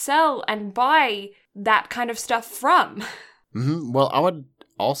you would sell and buy that kind of stuff from. Well, I would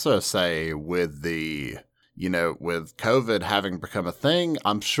also say with with COVID having become a thing,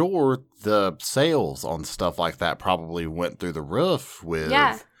 I'm sure the sales on stuff like that probably went through the roof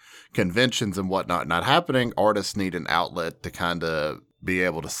with conventions and whatnot not happening. Artists need an outlet to kind of be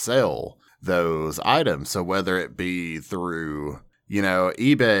able to sell those items. So whether it be through,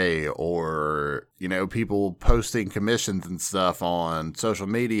 eBay or, people posting commissions and stuff on social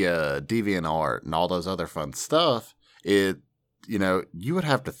media, DeviantArt, and all those other fun stuff, you would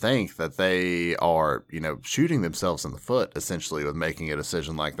have to think that they are, shooting themselves in the foot, essentially, with making a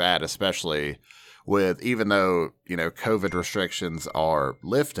decision like that, especially with, even though, COVID restrictions are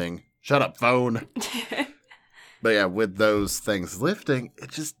lifting. Shut up, phone. But yeah, with those things lifting, it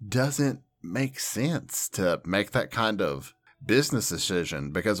just doesn't make sense to make that kind of business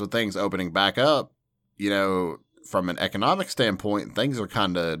decision, because with things opening back up, from an economic standpoint, things are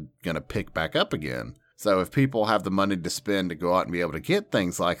kind of going to pick back up again. So if people have the money to spend to go out and be able to get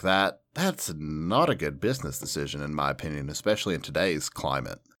things like that, that's not a good business decision, in my opinion, especially in today's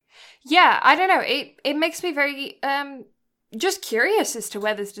climate. Yeah, I don't know. It makes me very just curious as to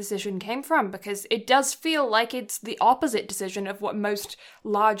where this decision came from, because it does feel like it's the opposite decision of what most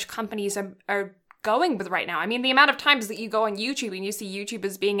large companies are going with right now. I mean, the amount of times that you go on YouTube and you see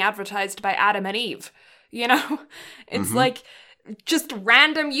YouTubers being advertised by Adam and Eve, it's like just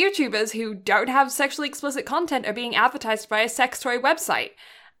random YouTubers who don't have sexually explicit content are being advertised by a sex toy website.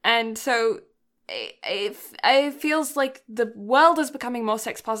 And so it feels like the world is becoming more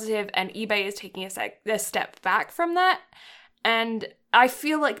sex positive, and eBay is taking a step back from that. And I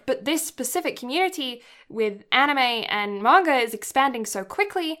feel like, but this specific community with anime and manga is expanding so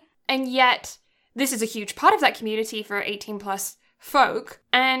quickly, and yet this is a huge part of that community for 18 plus folk.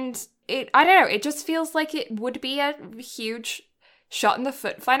 And I don't know, it just feels like it would be a huge shot in the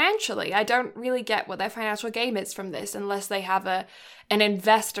foot financially. I don't really get what their financial game is from this, unless they have an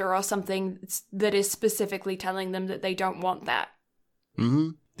investor or something that is specifically telling them that they don't want that.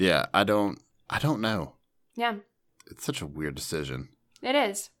 Yeah, I don't know. Yeah. It's such a weird decision. It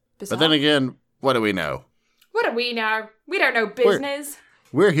is. Bizarre. But then again, what do we know? What do we know? We don't know business.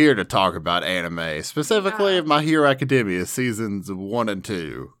 We're here to talk about anime, specifically of My Hero Academia seasons 1 and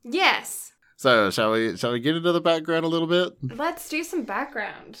 2. Yes. So, shall we get into the background a little bit? Let's do some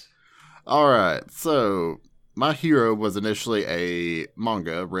background. All right. So, My Hero was initially a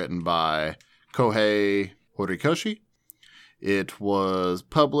manga written by Kohei Horikoshi. It was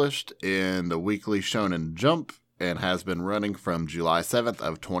published in the Weekly Shonen Jump and has been running from July 7th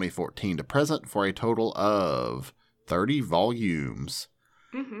of 2014 to present for a total of 30 volumes.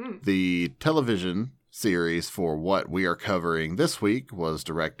 The television series for what we are covering this week was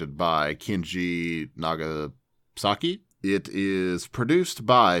directed by Kenji Nagasaki. It is produced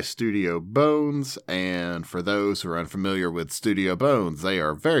by Studio Bones, and for those who are unfamiliar with Studio Bones, they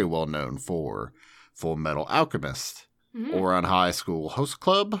are very well known for Full Metal Alchemist, Ouran High School Host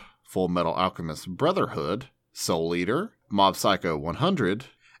Club, Full Metal Alchemist Brotherhood, Soul Eater, Mob Psycho 100,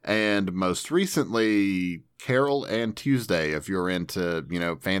 and most recently, Carol and Tuesday, if you're into,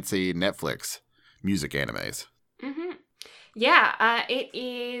 fancy Netflix music animes. Yeah, it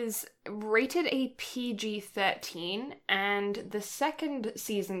is rated a PG-13, and the second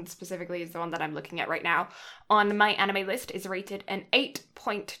season specifically is the one that I'm looking at right now on my anime list is rated an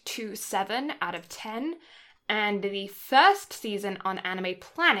 8.27 out of 10, and the first season on Anime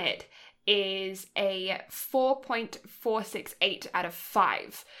Planet is a 4.468 out of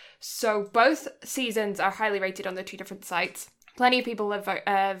 5. So both seasons are highly rated on the two different sites. Plenty of people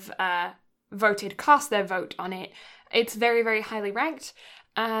have cast their vote on it. It's very, very highly ranked.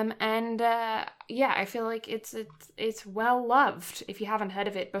 I feel like it's well loved. If you haven't heard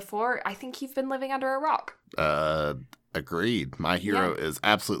of it before, I think you've been living under a rock. Agreed. My Hero is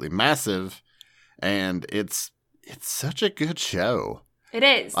absolutely massive, and it's such a good show. It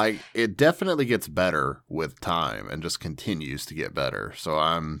is. Like, it definitely gets better with time and just continues to get better. So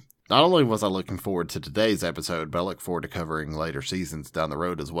I'm not only was I looking forward to today's episode, but I look forward to covering later seasons down the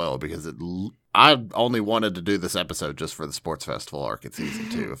road as well, because I only wanted to do this episode just for the Sports Festival arc in season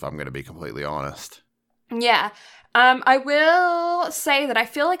 2, if I'm going to be completely honest. Yeah. I will say that I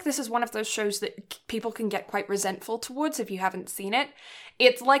feel like this is one of those shows that people can get quite resentful towards if you haven't seen it.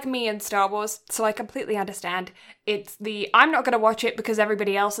 It's like me and Star Wars, so I completely understand. It's the, I'm not going to watch it because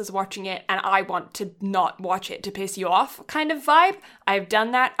everybody else is watching it and I want to not watch it to piss you off kind of vibe. I've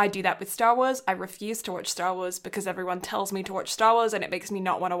done that. I do that with Star Wars. I refuse to watch Star Wars because everyone tells me to watch Star Wars and it makes me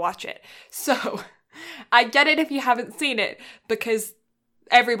not want to watch it. So, I get it if you haven't seen it, because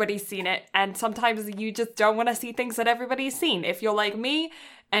everybody's seen it, and sometimes you just don't want to see things that everybody's seen. If you're like me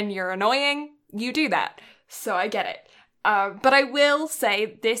and you're annoying, you do that. So I get it. But I will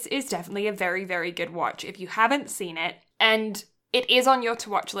say this is definitely a very, very good watch. If you haven't seen it, and it is on your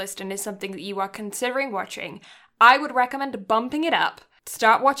to-watch list and is something that you are considering watching, I would recommend bumping it up.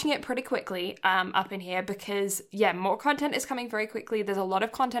 Start watching it pretty quickly up in here, because, yeah, more content is coming very quickly. There's a lot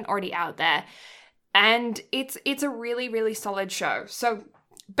of content already out there. And it's a really, really solid show. So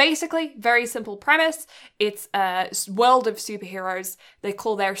basically, very simple premise. It's a world of superheroes. They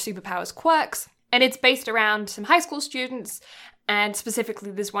call their superpowers quirks. And it's based around some high school students. And specifically,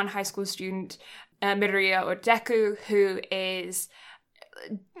 there's one high school student, Midoriya Odeku, who is,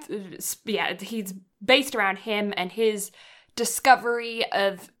 he's based around him and his discovery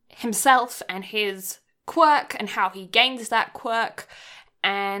of himself and his quirk and how he gains that quirk.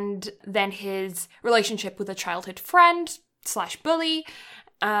 And then his relationship with a childhood friend / bully.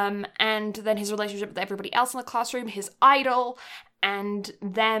 And then his relationship with everybody else in the classroom, his idol, and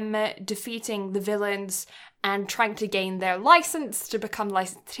them defeating the villains and trying to gain their license to become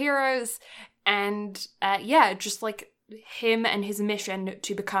licensed heroes. And just like him and his mission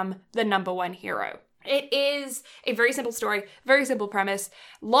to become the #1 hero. It is a very simple story, very simple premise,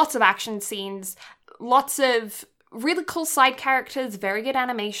 lots of action scenes, lots of really cool side characters, very good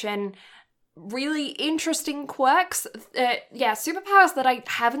animation, really interesting quirks. Superpowers that I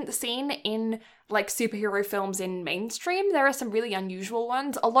haven't seen in like superhero films in mainstream. There are some really unusual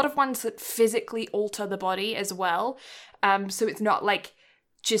ones. A lot of ones that physically alter the body as well. So it's not like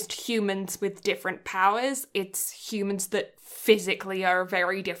just humans with different powers. It's humans that physically are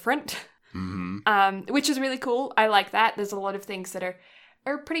very different. Mm-hmm. Which is really cool. I like that. There's a lot of things that are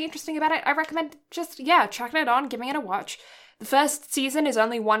pretty interesting about it. I recommend just, checking it on, giving it a watch. The first season is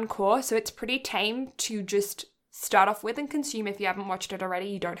only 1 cour, so it's pretty tame to just start off with and consume if you haven't watched it already.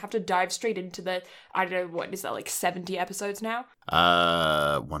 You don't have to dive straight into the, I don't know, what is that, like 70 episodes now?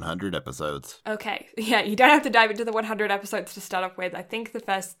 100 episodes. Okay, yeah, you don't have to dive into the 100 episodes to start off with. I think the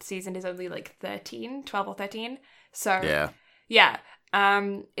first season is only like 12 or 13. So, yeah.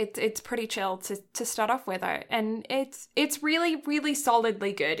 It's pretty chill to start off with, and it's really, really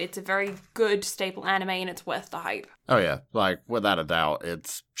solidly good. It's a very good staple anime, and it's worth the hype. Oh yeah, like without a doubt,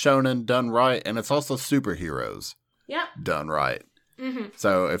 it's shonen done right, and it's also superheroes. Yeah, done right. Mm-hmm.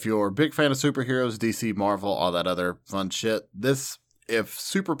 So if you're a big fan of superheroes, DC, Marvel, all that other fun shit, if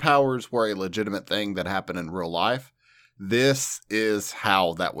superpowers were a legitimate thing that happened in real life, this is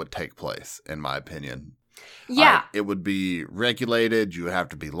how that would take place, in my opinion. Yeah. It would be regulated. You would have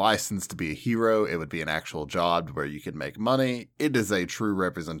to be licensed to be a hero. It would be an actual job where you could make money. It is a true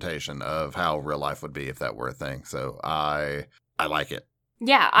representation of how real life would be if that were a thing. So I like it.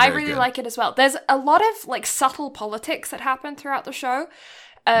 Yeah, I really like it as well. There's a lot of like subtle politics that happen throughout the show.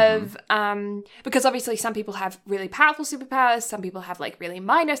 Because obviously some people have really powerful superpowers, some people have like really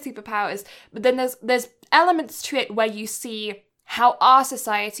minor superpowers, but then there's elements to it where you see how our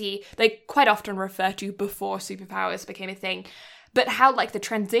society, they quite often refer to before superpowers became a thing, but how like the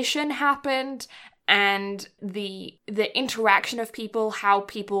transition happened and the interaction of people, how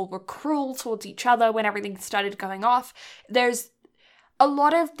people were cruel towards each other when everything started going off. There's a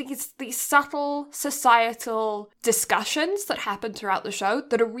lot of these subtle societal discussions that happen throughout the show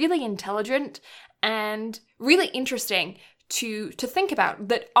that are really intelligent and really interesting to think about,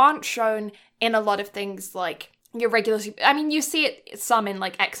 that aren't shown in a lot of things like your regular, you see it some in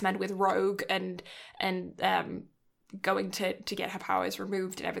like X-Men with Rogue and going to get her powers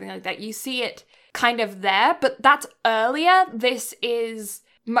removed and everything like that. You see it kind of there, but that's earlier. This is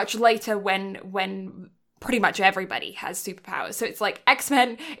much later when pretty much everybody has superpowers. So it's like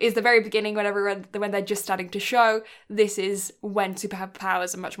X-Men is the very beginning when they're just starting to show. This is when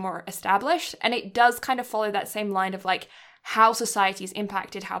superpowers are much more established, and it does kind of follow that same line of like how society is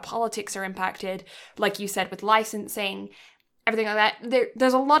impacted, how politics are impacted, like you said, with licensing, everything like that.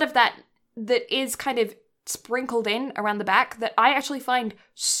 There's a lot of that is kind of sprinkled in around the back that I actually find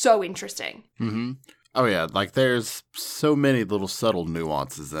so interesting. Mm-hmm. Oh yeah, like there's so many little subtle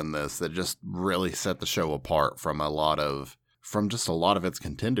nuances in this that just really set the show apart from just a lot of its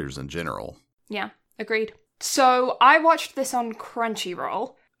contenders in general. Yeah, agreed. So I watched this on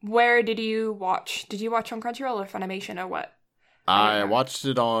Crunchyroll. Where did you watch? Did you watch on Crunchyroll or Funimation or what? I watched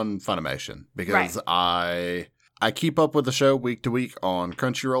it on Funimation because I keep up with the show week to week on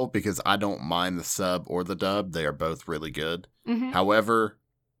Crunchyroll because I don't mind the sub or the dub. They are both really good. Mm-hmm. However,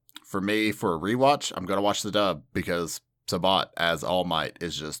 for me, for a rewatch, I'm going to watch the dub because Sabat as All Might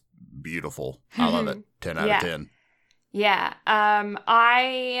is just beautiful. I love it. 10 out of 10. Yeah.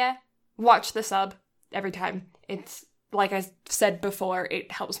 I watch the sub every time. It's, like I said before,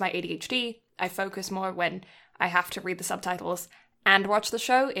 it helps my ADHD. I focus more when I have to read the subtitles and watch the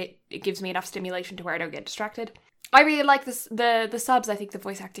show. It gives me enough stimulation to where I don't get distracted. I really like the subs. I think the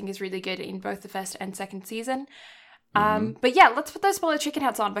voice acting is really good in both the first and second season. But yeah, let's put those spoiled chicken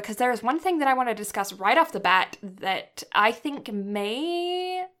hats on because there is one thing that I want to discuss right off the bat that I think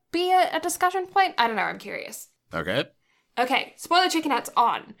may be a discussion point. I don't know, I'm curious. Okay, spoiled chicken hats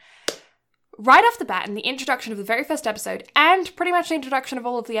on. Right off the bat, in the introduction of the very first episode, and pretty much the introduction of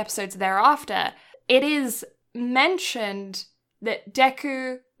all of the episodes thereafter, it is mentioned that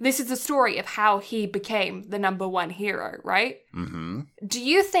Deku, this is the story of how he became the number one hero, right? Mm-hmm. Do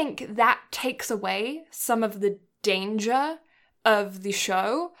you think that takes away some of the danger of the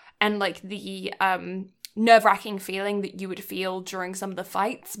show and like the nerve-wracking feeling that you would feel during some of the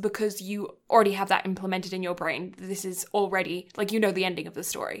fights because you already have that implemented in your brain? This is already, like, you know the ending of the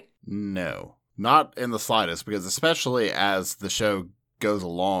story. No, not in the slightest, because especially as the show goes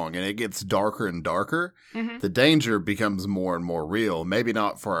along and it gets darker and darker, the danger becomes more and more real. Maybe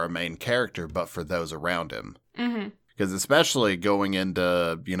not for our main character, but for those around him. Because especially going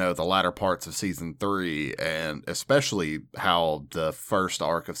into, the latter parts of season 3, and especially how the first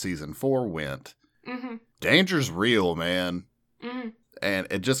arc of season 4 went, danger's real, man. And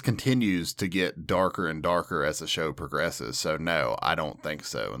it just continues to get darker and darker as the show progresses. So no, I don't think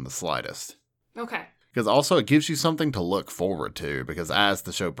so in the slightest. Okay. Because also it gives you something to look forward to, because as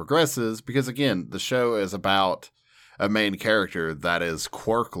the show progresses, because again, the show is about a main character that is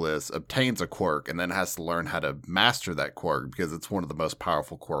quirkless, obtains a quirk, and then has to learn how to master that quirk because it's one of the most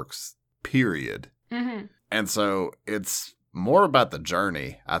powerful quirks, period. And so it's more about the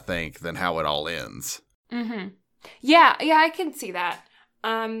journey, I think, than how it all ends. Yeah, I can see that.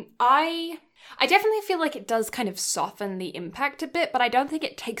 I definitely feel like it does kind of soften the impact a bit, but I don't think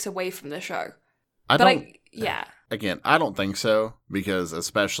it takes away from the show. Again, I don't think so, because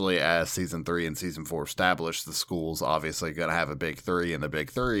especially as season 3 and season 4 establish, the school's obviously going to have a big 3, and the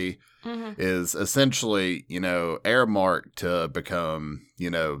big 3 is essentially, earmarked to become,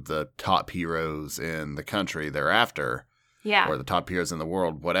 the top heroes in the country thereafter. Yeah. Or the top heroes in the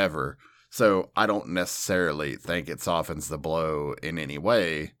world, whatever. So I don't necessarily think it softens the blow in any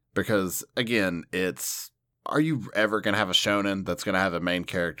way, because, again, are you ever going to have a shonen that's going to have a main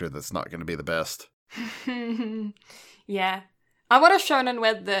character that's not going to be the best? Yeah. I want a shonen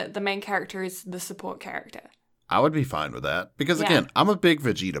where the main character is the support character. I would be fine with that, because, again, I'm a big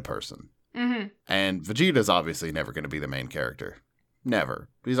Vegeta person. And Vegeta's obviously never going to be the main character. Never.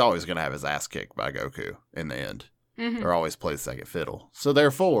 He's always going to have his ass kicked by Goku in the end. Or always play second fiddle. So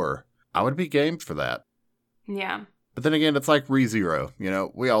therefore, I would be game for that. Yeah. But then again, it's like ReZero.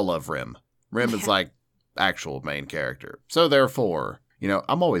 We all love Rim. Rim is like actual main character. So therefore,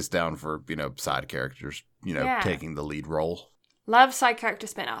 I'm always down for, side characters, taking the lead role. Love side character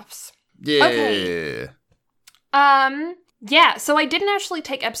spin-offs. Yeah. Okay. Yeah, so I didn't actually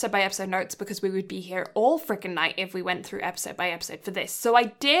take episode by episode notes because we would be here all freaking night if we went through episode by episode for this. So I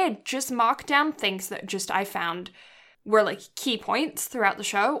did just mark down things that I found were like key points throughout the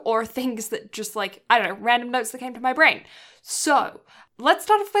show, or things that just like, I don't know, random notes that came to my brain. So let's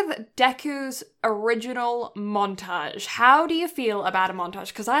start off with Deku's original montage. How do you feel about a montage?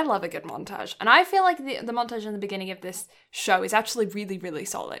 Because I love a good montage. And I feel like the montage in the beginning of this show is actually really, really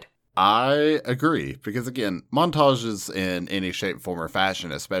solid. I agree, because again, montages in any shape, form, or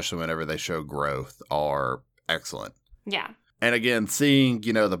fashion, especially whenever they show growth, are excellent. Yeah. And again, seeing,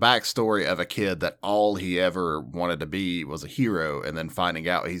 the backstory of a kid that all he ever wanted to be was a hero, and then finding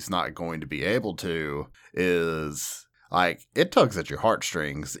out he's not going to be able to, is like, it tugs at your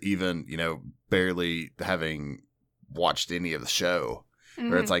heartstrings, even, barely having watched any of the show.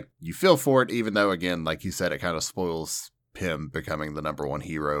 Where it's like, you feel for it, even though, again, like you said, it kind of spoils him becoming the number one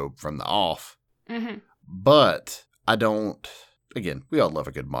hero from the off. But I don't, again, we all love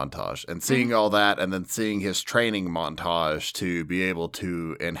a good montage, and seeing all that, and then seeing his training montage to be able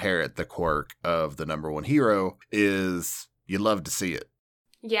to inherit the quirk of the number one hero, is, you love to see it.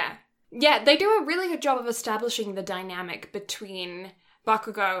 Yeah. Yeah, they do a really good job of establishing the dynamic between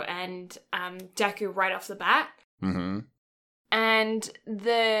Bakugo and Deku right off the bat. Mm-hmm. And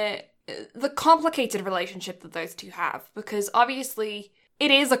the complicated relationship that those two have, because obviously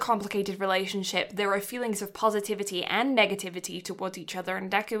it is a complicated relationship. There are feelings of positivity and negativity towards each other,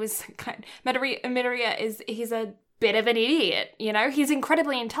 and Deku is Midoriya he's a bit of an idiot, you know? He's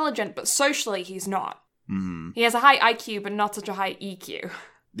incredibly intelligent, but socially he's not. Mm-hmm. He has a high IQ, but not such a high EQ.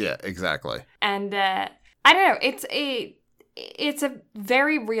 Yeah, exactly. And I don't know, it's a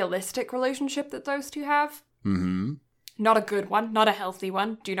very realistic relationship that those two have. Mm-hmm. Not a good one, not a healthy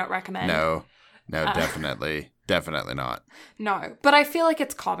one. Do not recommend. No, definitely not. No, but I feel like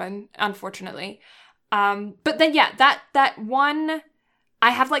it's common, unfortunately. But then, yeah, that one,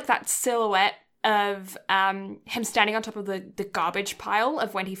 I have like that silhouette of him standing on top of the garbage pile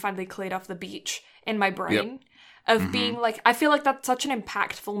of when he finally cleared off the beach in my brain. Yep. Of being like, I feel like that's such an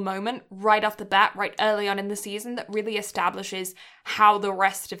impactful moment right off the bat, right early on in the season, that really establishes how the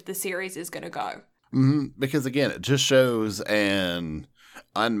rest of the series is going to go. Mm-hmm. Because again, it just shows an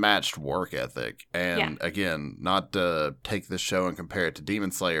unmatched work ethic. And again, not to take this show and compare it to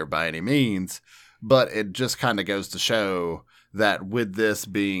Demon Slayer by any means, but it just kind of goes to show that with this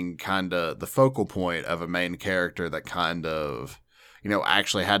being kind of the focal point of a main character that kind of, you know,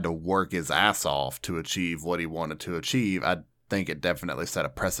 actually had to work his ass off to achieve what he wanted to achieve, I think it definitely set a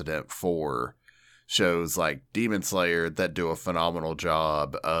precedent for shows like Demon Slayer that do a phenomenal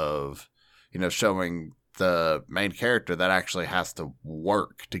job of, you know, showing the main character that actually has to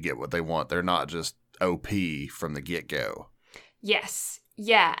work to get what they want. They're not just OP from the get-go. Yes.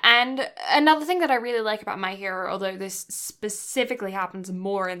 Yeah. And another thing that I really like about My Hero, although this specifically happens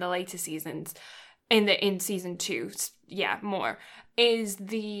more in the later seasons, in season 2, yeah, more, is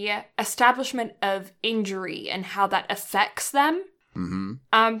the establishment of injury and how that affects them.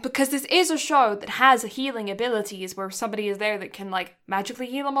 Mm-hmm. Because this is a show that has healing abilities where somebody is there that can like magically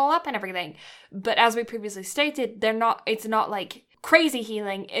heal them all up and everything. But as we previously stated, it's not like crazy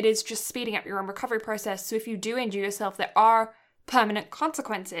healing. It is just speeding up your own recovery process. So if you do injure yourself, there are permanent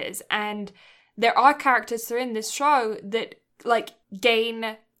consequences. And there are characters that are in this show that like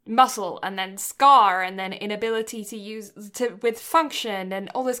gain muscle and then scar and then inability to use with function and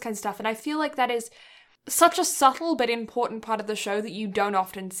all this kind of stuff. And I feel like that is such a subtle but important part of the show that you don't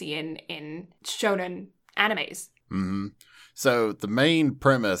often see in shonen animes. Mm-hmm. So the main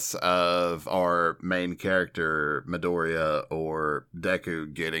premise of our main character, Midoriya, or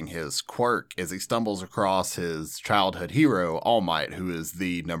Deku, getting his quirk is he stumbles across his childhood hero, All Might, who is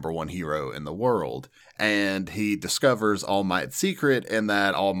the #1 hero in the world. And he discovers All Might's secret in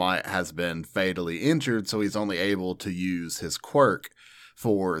that All Might has been fatally injured, so he's only able to use his quirk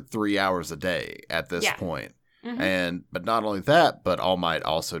for 3 hours a day at this point. Mm-hmm. But not only that, but All Might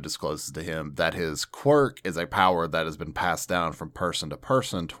also discloses to him that his quirk is a power that has been passed down from person to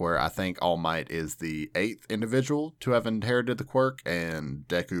person, to where I think All Might is the 8th individual to have inherited the quirk, and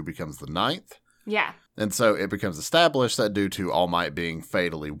Deku becomes the 9th. Yeah. And so it becomes established that due to All Might being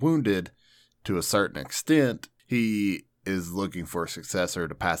fatally wounded to a certain extent, he is looking for a successor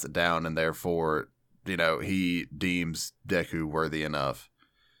to pass it down, and therefore, you know, he deems Deku worthy enough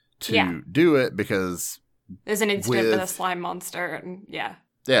to do it because there's an incident with a slime monster, and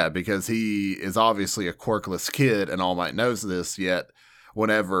yeah, because he is obviously a quirkless kid, and All Might knows this. Yet,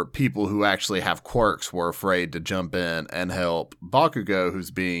 whenever people who actually have quirks were afraid to jump in and help Bakugo, who's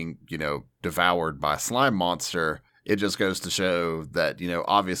being, you know, devoured by a slime monster, it just goes to show that, you know,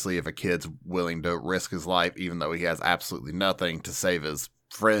 obviously, if a kid's willing to risk his life, even though he has absolutely nothing to save his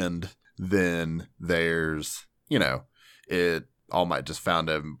friend, then there's, you know, All Might just found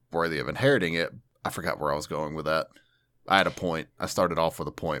him worthy of inheriting it. I forgot where I was going with that. I had a point. I started off with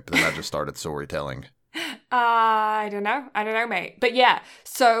a point, but then I just started storytelling. I don't know, mate. But yeah,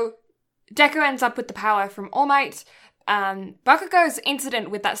 so Deku ends up with the power from All Might. Bakugo's incident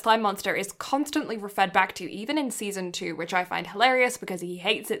with that slime monster is constantly referred back to, even in season 2, which I find hilarious because he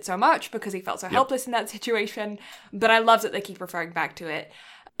hates it so much because he felt so helpless in that situation. But I love that they keep referring back to it.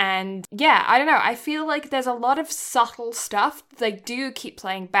 And yeah, I don't know. I feel like there's a lot of subtle stuff that they do keep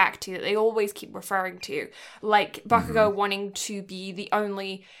playing back to, that they always keep referring to. Like Bakugo wanting to be the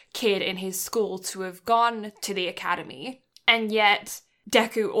only kid in his school to have gone to the academy. And yet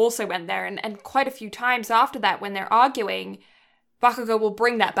Deku also went there. And quite a few times after that, when they're arguing, Bakugo will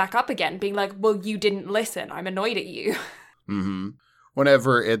bring that back up again, being like, well, you didn't listen. I'm annoyed at you. Mm-hmm.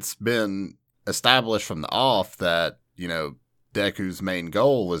 Whenever it's been established from the off that, you know, Deku's main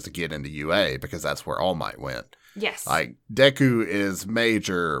goal was to get into UA because that's where All Might went. Yes. Like, Deku is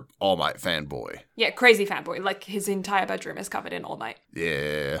major All Might fanboy. Yeah, crazy fanboy. Like, his entire bedroom is covered in All Might.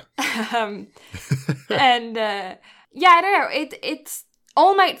 Yeah. And, yeah, I don't know. It's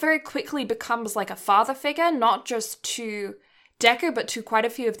All Might very quickly becomes like a father figure, not just to Deku, but to quite a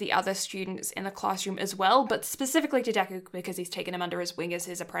few of the other students in the classroom as well, but specifically to Deku because he's taken him under his wing as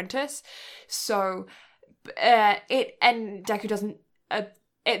his apprentice. So, and Deku doesn't, at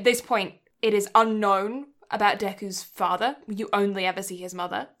this point, it is unknown about Deku's father. You only ever see his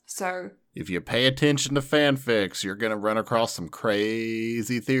mother, so... If you pay attention to fanfics, you're going to run across some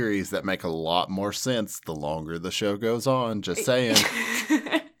crazy theories that make a lot more sense the longer the show goes on, just saying.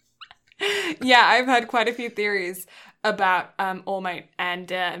 Yeah, I've had quite a few theories about All Might and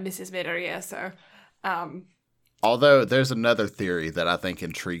Mrs. Midoriya, so... Although, there's another theory that I think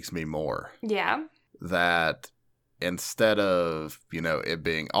intrigues me more. Yeah? That instead of, it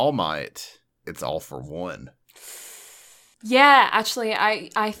being All Might, it's All for One. Yeah, actually,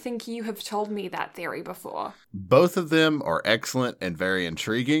 I think you have told me that theory before. Both of them are excellent and very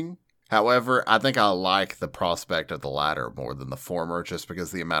intriguing. However, I think I like the prospect of the latter more than the former, just because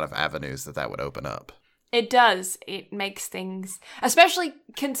of the amount of avenues that would open up. It does. It makes things... Especially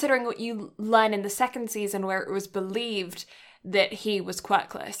considering what you learn in the second season where it was believed that he was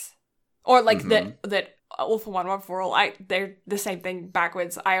quirkless. Or, like, that All for One, One for All, they're the same thing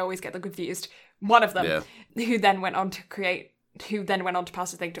backwards. I always get them confused. One of them, who then went on to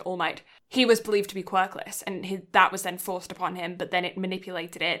pass the thing to All Might, he was believed to be quirkless, and that was then forced upon him, but then it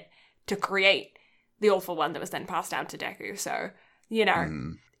manipulated it to create the All for One that was then passed down to Deku. So,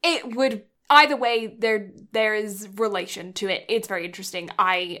 it would... Either way, there is relation to it. It's very interesting.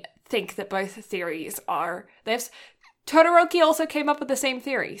 I think that both theories are... Todoroki also came up with the same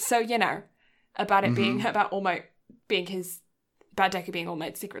theory, so, about it being... About All Might being about Deku being All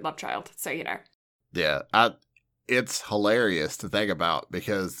Might's secret love child, so, Yeah, it's hilarious to think about,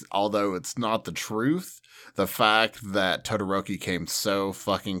 because although it's not the truth, the fact that Todoroki came so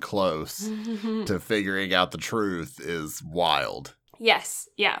fucking close to figuring out the truth is wild. Yes,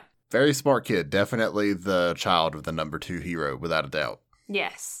 yeah. Very smart kid. Definitely the child of the number 2 hero, without a doubt.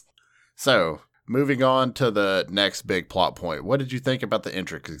 Yes. So, moving on to the next big plot point. What did you think about the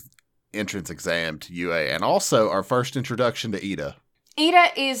entrance exam to UA, and also our first introduction to Iida? Iida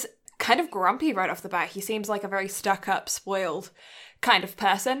is kind of grumpy right off the bat. He seems like a very stuck-up, spoiled kind of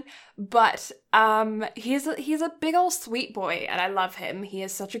person, but he's a big old sweet boy, and I love him. He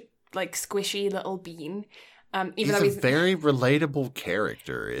is such a squishy little bean. He's a very relatable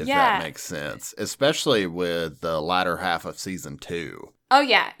character, if that makes sense, especially with the latter half of season 2. Oh,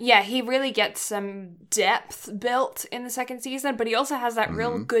 yeah. Yeah, he really gets some depth built in the second season, but he also has that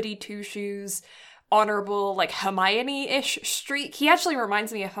real goody two-shoes, honorable, Hermione-ish streak. He actually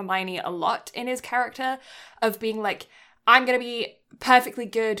reminds me of Hermione a lot in his character, of being I'm gonna be perfectly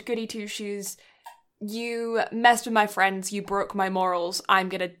good, goody two-shoes. You messed with my friends, you broke my morals, I'm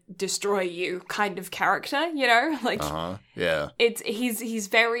gonna destroy you kind of character, Yeah. He's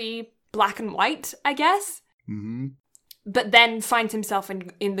very black and white, I guess. Mm-hmm. But then finds himself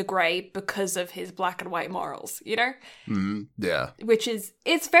in the grey because of his black and white morals, Mm-hmm. Yeah.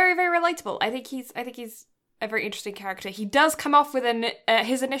 It's very, very relatable. I think he's a very interesting character. He does come off with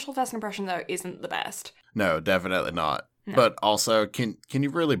his initial first impression, though, isn't the best. No, definitely not. No. But also, can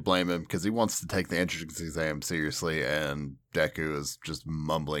you really blame him? Because he wants to take the entrance exam seriously, and Deku is just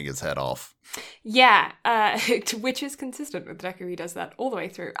mumbling his head off. Yeah, which is consistent with Deku. He does that all the way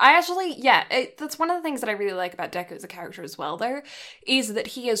through. That's one of the things that I really like about Deku as a character as well, though, is that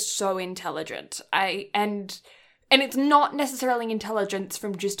he is so intelligent. And it's not necessarily intelligence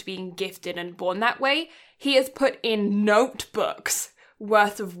from just being gifted and born that way. He has put in notebooks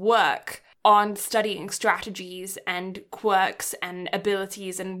worth of work on studying strategies and quirks and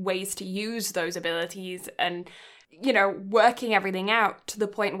abilities and ways to use those abilities and, working everything out to the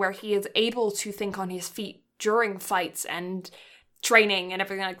point where he is able to think on his feet during fights and training and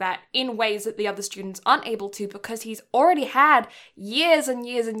everything like that in ways that the other students aren't able to, because he's already had years and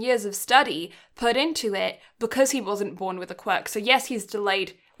years and years of study put into it because he wasn't born with a quirk. So yes, he's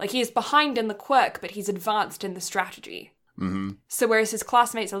delayed, he's behind in the quirk, but he's advanced in the strategy. Mm-hmm. So whereas his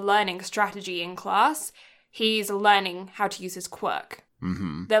classmates are learning strategy in class, he's learning how to use his quirk.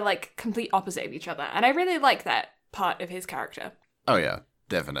 Mm-hmm. They're complete opposite of each other. And I really like that part of his character. Oh yeah,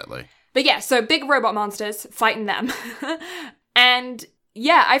 definitely. But yeah, so big robot monsters, fighting them. And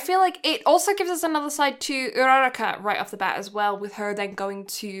yeah, I feel like it also gives us another side to Uraraka right off the bat as well, with her then going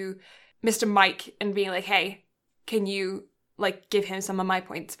to Mr. Mike and being like, hey, can you give him some of my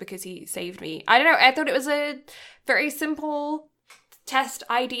points because he saved me. I don't know, I thought it was a very simple test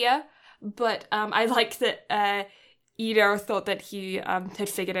idea, but I like that Ito thought that he had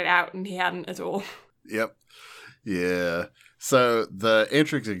figured it out and he hadn't at all. Yep. Yeah. So the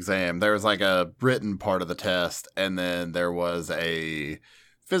entrance exam, there was like a written part of the test, and then there was a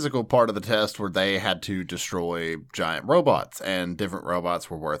physical part of the test where they had to destroy giant robots, and different robots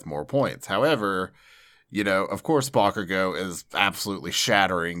were worth more points. However, of course Bakugo is absolutely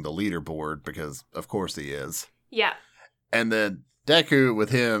shattering the leaderboard because of course he is. Yeah. And then Deku,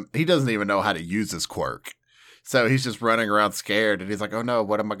 with him, he doesn't even know how to use his quirk. So he's just running around scared, and he's like, oh no,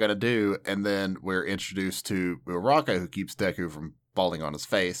 what am I going to do? And then we're introduced to Uraraka, who keeps Deku from falling on his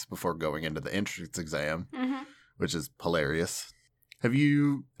face before going into the entrance exam, which is hilarious. Have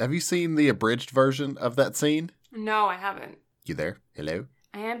you seen the abridged version of that scene? No, I haven't. You there? Hello?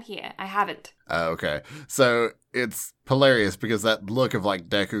 I am here. I haven't. Okay. So it's hilarious because that look of like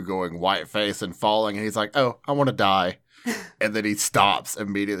Deku going white face and falling, and he's like, oh, I want to die. And then he stops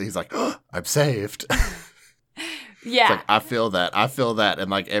immediately. He's like, oh, I'm saved. Yeah. It's like, I feel that in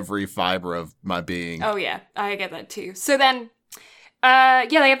like every fiber of my being. Oh yeah, I get that too. So then,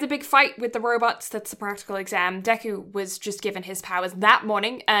 they have the big fight with the robots. That's the practical exam. Deku was just given his powers that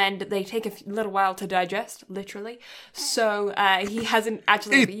morning, and they take a little while to digest, literally. So he hasn't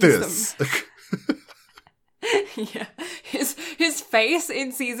actually used them. Yeah, his face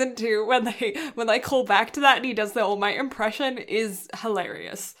in season 2 when they call back to that and he does the All Might impression is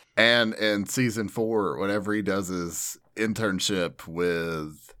hilarious. And in season 4, whenever he does his internship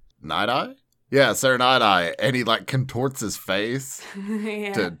with Night Eye? Yeah, Sir Night Eye, and he like contorts his face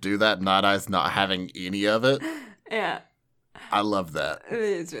to do that. Night Eye's not having any of it. Yeah. I love that. It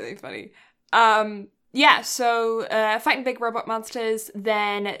is really funny. So fighting big robot monsters,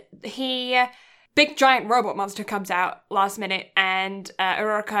 then big giant robot monster comes out last minute, and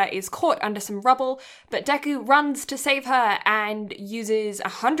Uraraka is caught under some rubble, but Deku runs to save her and uses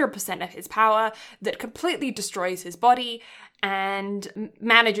 100% of his power that completely destroys his body, and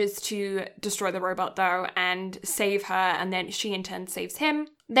manages to destroy the robot though and save her, and then she in turn saves him.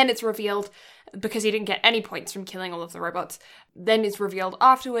 Then it's revealed, because he didn't get any points from killing all of the robots, then it's revealed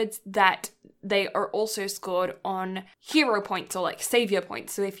afterwards that they are also scored on hero points, or like savior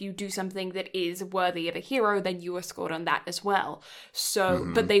points. So if you do something that is worthy of a hero, then you are scored on that as well.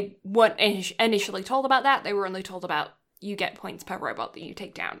 So, but they weren't initially told about that. They were only told about you get points per robot that you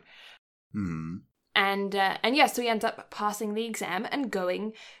take down. And so he ends up passing the exam and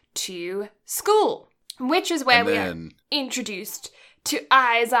going to school, which is where we are introduced to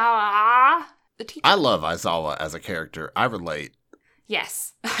Aizawa, the teacher. I love Aizawa as a character. I relate.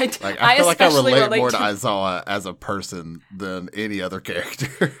 Yes. I feel like I relate more to Aizawa as a person than any other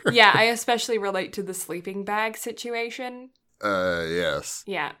character. Yeah, I especially relate to the sleeping bag situation. Yes.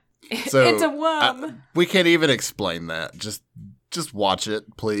 Yeah. So, it's a worm. We can't even explain that. Just watch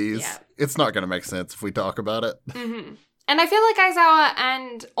it, please. Yeah. It's not going to make sense if we talk about it. Mm-hmm. And I feel like Aizawa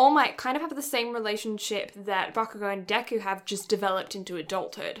and All Might kind of have the same relationship that Bakugo and Deku have, just developed into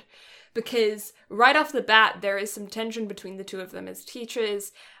adulthood. Because right off the bat, there is some tension between the two of them as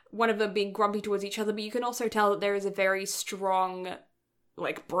teachers, one of them being grumpy towards each other, but you can also tell that there is a very strong,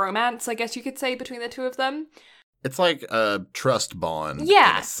 like, bromance, I guess you could say, between the two of them. It's like a trust bond, in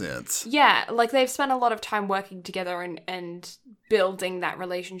a sense. Yeah, like they've spent a lot of time working together and building that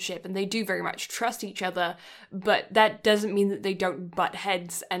relationship, and they do very much trust each other, but that doesn't mean that they don't butt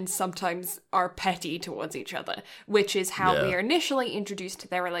heads and sometimes are petty towards each other, which is how we are initially introduced to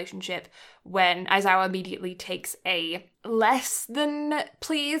their relationship, when Aizawa immediately takes a less than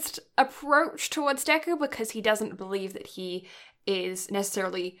pleased approach towards Deku because he doesn't believe that he is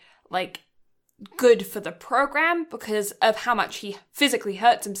necessarily, like, good for the program because of how much he physically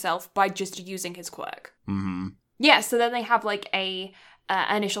hurts himself by just using his quirk. Mm-hmm. Yeah, so then they have like a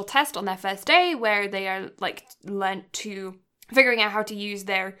initial test on their first day where they are like learnt to figuring out how to use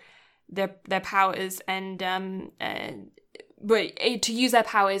their powers and to use their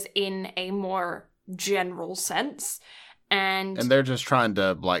powers in a more general sense. And they're just trying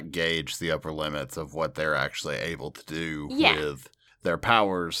to like gauge the upper limits of what they're actually able to do with their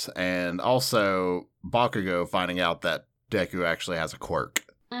powers, and also Bakugo finding out that Deku actually has a quirk.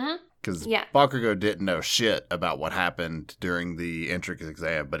 Because Bakugo didn't know shit about what happened during the entrance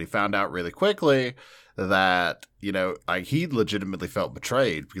exam, but he found out really quickly that, like he legitimately felt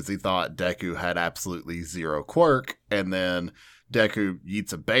betrayed because he thought Deku had absolutely zero quirk, and then Deku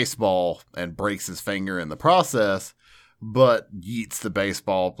yeets a baseball and breaks his finger in the process, but yeets the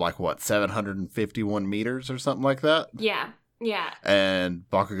baseball like, 751 meters or something like that? Yeah. And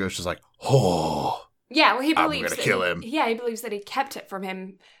Bakugo's just like, oh. Yeah, well, he believes I'm gonna kill him. Yeah, he believes that he kept it from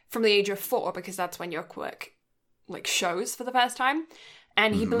him from the age of 4 because that's when your quirk, like, shows for the first time.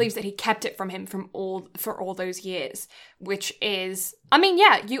 And he believes that he kept it from him for all those years, which is, I mean,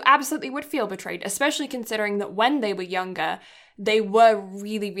 yeah, you absolutely would feel betrayed, especially considering that when they were younger, they were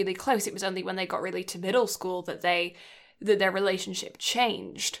really, really close. It was only when they got really to middle school that their relationship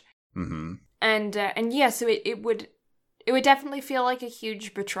changed. Mm-hmm. And yeah, so it would definitely feel like a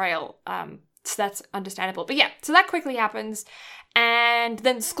huge betrayal. So that's understandable. But yeah, so that quickly happens. And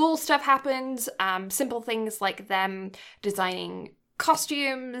then school stuff happens. Simple things like them designing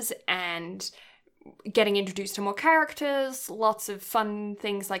costumes and getting introduced to more characters, lots of fun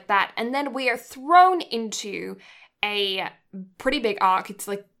things like that. And then we are thrown into a pretty big arc. It's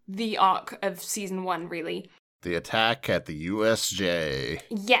like the arc of season 1, really. The attack at the USJ.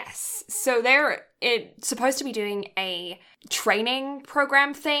 Yes. So it's supposed to be doing a training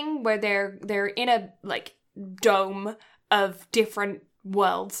program thing where they're in a like dome of different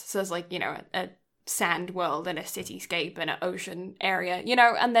worlds. So there's like, a sand world and a cityscape and an ocean area,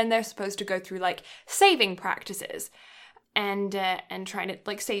 and then they're supposed to go through like saving practices and trying to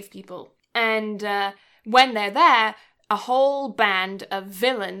like save people. And when they're there, a whole band of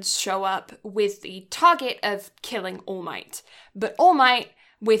villains show up with the target of killing All Might. But All Might,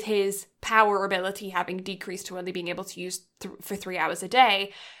 with his power ability having decreased to only being able to use for 3 hours a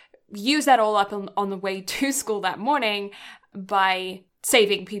day, used that all up on the way to school that morning by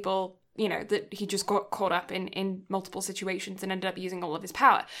saving people, that he just got caught up in multiple situations and ended up using all of his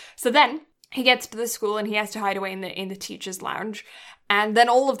power. So then he gets to the school and he has to hide away in the teacher's lounge. And then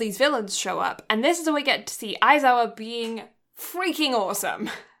all of these villains show up. And this is when we get to see Aizawa being freaking awesome.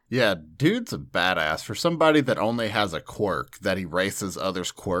 Yeah, dude's a badass. For somebody that only has a quirk that erases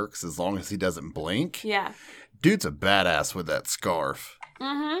others' quirks as long as he doesn't blink. Yeah. Dude's a badass with that scarf.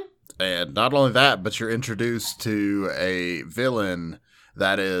 Mm-hmm. And not only that, but you're introduced to a villain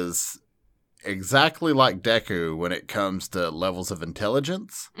that is exactly like Deku when it comes to levels of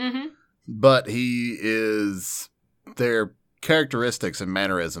intelligence. Mm-hmm. But their characteristics and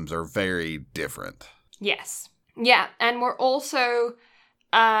mannerisms are very different. Yes. Yeah, and we're also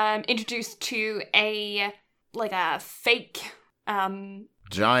introduced to a fake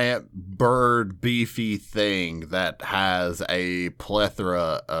giant bird beefy thing that has a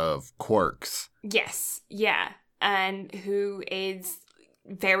plethora of quirks. Yes, yeah, and who is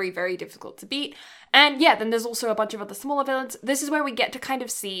very, very difficult to beat. And yeah, then there's also a bunch of other smaller villains. This is where we get to kind of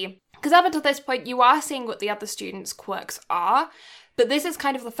see, because up until this point, you are seeing what the other students' quirks are, but this is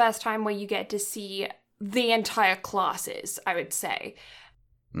kind of the first time where you get to see the entire classes, I would say.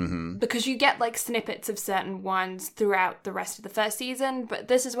 Mm-hmm. Because you get like snippets of certain ones throughout the rest of the first season, but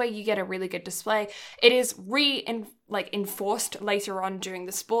this is where you get a really good display. It is enforced later on during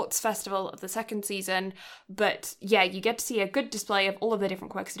the sports festival of the second season, but yeah, you get to see a good display of all of the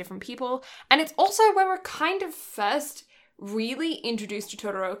different quirks of different people, and it's also where we're kind of first really introduced to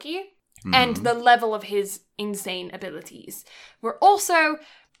Todoroki and the level of his insane abilities. We're also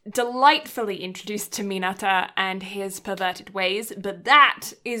delightfully introduced to Minata and his perverted ways, but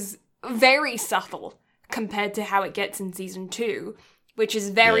that is very subtle compared to how it gets in season 2, which is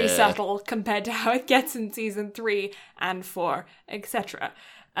very subtle compared to how it gets in season 3 and 4, etc.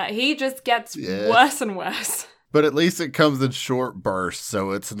 He just gets worse and worse. But at least it comes in short bursts, so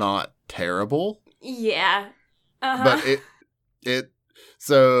it's not terrible. Yeah. But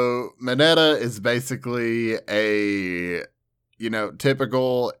so Mineta is basically a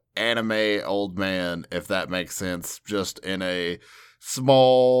typical anime old man, if that makes sense, just in a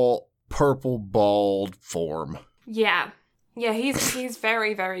small purple bald form. Yeah, he's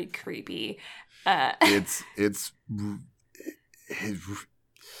very, very creepy. It's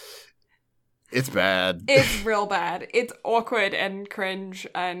bad. It's real bad. It's awkward and cringe,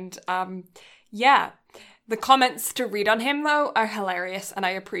 and yeah. The comments to read on him, though, are hilarious, and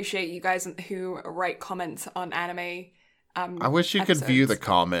I appreciate you guys who write comments on anime. I wish you could view the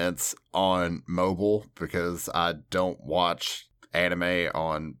comments on mobile, because I don't watch anime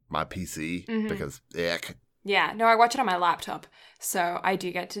on my PC, because ick. Yeah, no, I watch it on my laptop, so I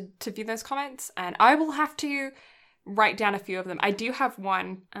do get to view those comments, and I will have to write down a few of them. I do have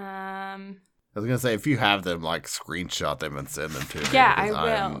one. I was going to say, if you have them, screenshot them and send them to me. Yeah, I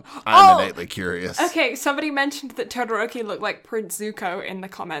will. I'm innately curious. Okay, somebody mentioned that Todoroki looked like Prince Zuko in the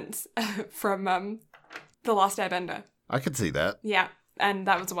comments from The Last Airbender. I could see that. Yeah, and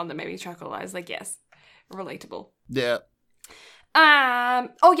that was the one that made me chuckle. I was like, yes, relatable. Yeah.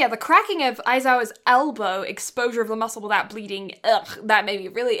 The cracking of Aizawa's elbow, exposure of the muscle without bleeding, that made me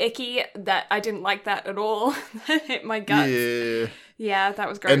really icky. That I didn't like that at all. That hit my guts. Yeah. Yeah, that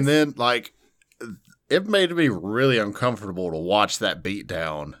was gross. And then, it made me really uncomfortable to watch that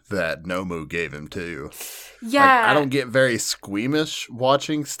beatdown that Nomu gave him too. Yeah. Like, I don't get very squeamish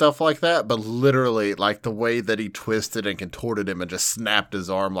watching stuff like that, but literally, like, the way that he twisted and contorted him and just snapped his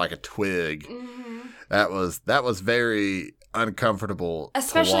arm like a twig, that was very uncomfortable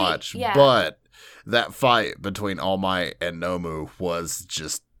to watch. Yeah. But that fight between All Might and Nomu was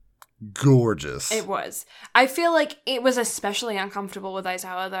just gorgeous. It was. I feel like it was especially uncomfortable with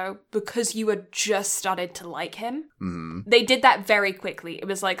Aizawa, though, because you had just started to like him. Mm-hmm. They did that very quickly. It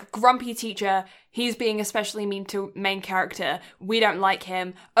was like, grumpy teacher, he's being especially mean to main character, we don't like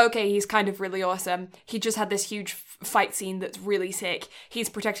him, okay, he's kind of really awesome, he just had this huge fight scene that's really sick, he's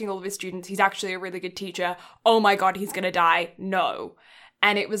protecting all of his students, he's actually a really good teacher, oh my god, he's gonna die, no.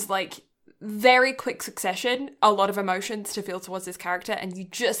 And it was like, very quick succession, a lot of emotions to feel towards this character, and you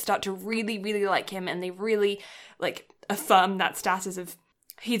just start to really, really like him, and they really, like, affirm that status of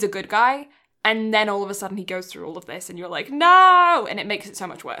he's a good guy, and then all of a sudden he goes through all of this, and you're like, no! And it makes it so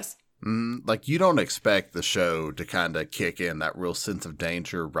much worse. Like, you don't expect the show to kind of kick in that real sense of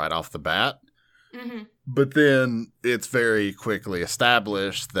danger right off the bat. Mm-hmm. But then it's very quickly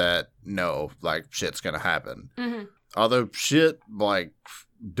established that, no, like, shit's gonna happen. Mm-hmm. Although shit, like,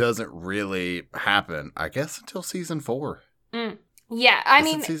 doesn't really happen, I guess, until season 4. Yeah, I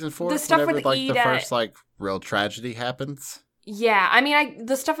mean, season 4, the stuff whenever, with like, Ida, the first, like, real tragedy happens. Yeah, I mean,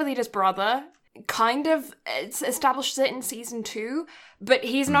 the stuff with Ida's brother kind of establishes it in season 2, but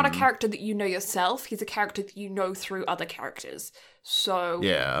he's not a character that you know yourself. He's a character that you know through other characters. So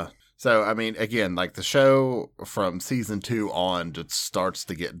Yeah. So, I mean, again, like, the show from season 2 on just starts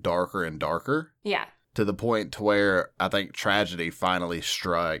to get darker and darker. Yeah. To the point to where I think tragedy finally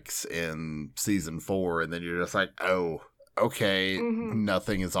strikes in season 4, and then you're just like, oh, okay,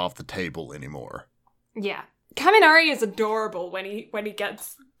 nothing is off the table anymore. Yeah. Kaminari is adorable when he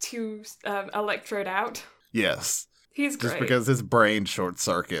gets to electrode out. Yes. He's great. Just because his brain short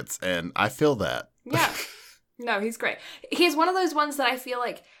circuits, and I feel that. Yeah. No, he's great. He's one of those ones that I feel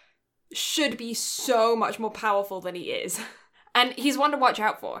like should be so much more powerful than he is. And he's one to watch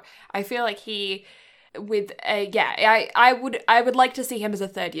out for. I feel like he... I would like to see him as a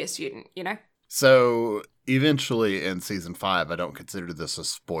third year student, you know? So eventually in season 5, I don't consider this a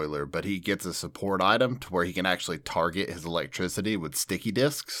spoiler, but he gets a support item to where he can actually target his electricity with sticky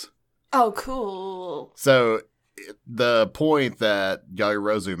discs. Oh, cool. So the point that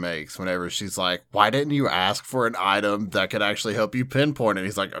Yaoyorozu makes whenever she's like, why didn't you ask for an item that could actually help you pinpoint it?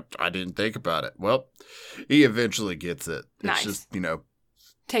 He's like, I didn't think about it. Well, he eventually gets it. Nice. It's just,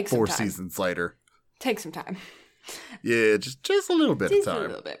 Take some 4 time. seasons later. Take some time. Yeah, just a little bit of time. A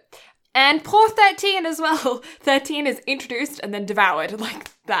little bit. And poor 13 as well. 13 is introduced and then devoured like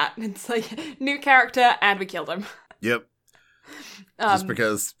that. It's like, new character and we killed him. Yep. Just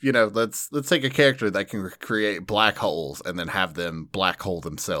because, let's take a character that can create black holes and then have them black hole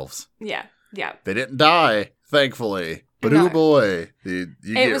themselves. Yeah. They didn't die, thankfully. But No. oh boy, you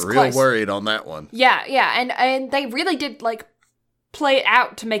get real close. worried on that one. Yeah. And they really did, like, play it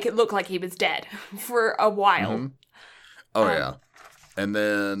out to make it look like he was dead for a while. Mm-hmm. Oh, yeah. And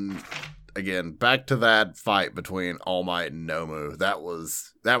then, again, back to that fight between All Might and Nomu. That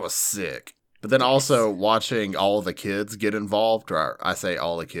was sick. But then also watching all the kids get involved, or I say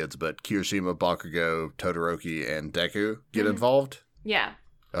all the kids, but Kirishima, Bakugo, Todoroki, and Deku get involved. Yeah.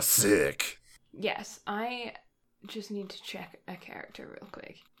 That's sick. Yes, I just need to check a character real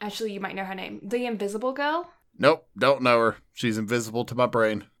quick. Actually, you might know her name. The Invisible Girl? Nope, don't know her. She's invisible to my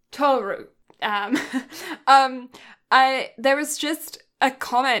brain. Toru. There was just a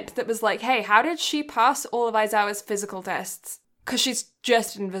comment that was like, hey, how did she pass all of Aizawa's physical tests? Because she's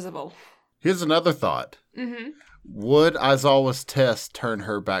just invisible. Here's another thought. Mm-hmm. Would Aizawa's test turn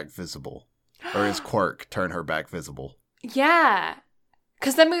her back visible? Or his quirk turn her back visible? Yeah.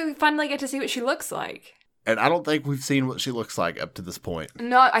 Because then we finally get to see what she looks like. And I don't think we've seen what she looks like up to this point.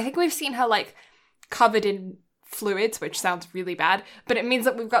 No, I think we've seen her, like, covered in fluids, which sounds really bad, but it means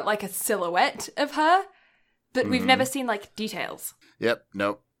that we've got, like, a silhouette of her, but we've never seen, like, details. Yep,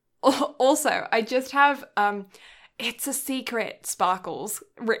 nope. Also, I just have, it's a secret, Sparkles,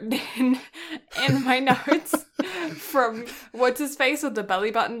 written in my notes from what's-his-face with the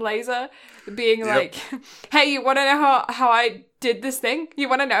belly button laser, being like, hey, you want to know how I did this thing? You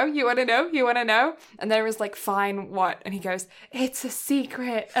want to know? You want to know? You want to know? And then it was like, fine, what? And he goes, it's a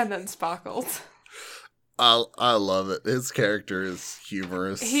secret, and then Sparkles. I love it. His character is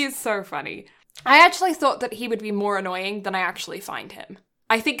humorous. He's so funny. I actually thought that he would be more annoying than I actually find him.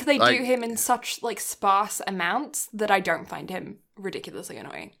 I think they do him in such, like, sparse amounts that I don't find him ridiculously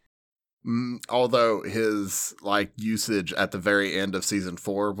annoying. Although his like usage at the very end of season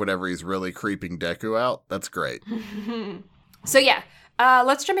 4, whenever he's really creeping Deku out, that's great. So yeah,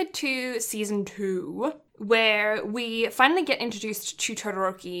 let's jump into season 2, where we finally get introduced to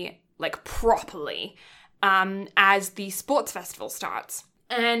Todoroki like properly, as the sports festival starts.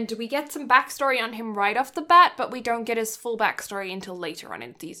 And we get some backstory on him right off the bat, but we don't get his full backstory until later on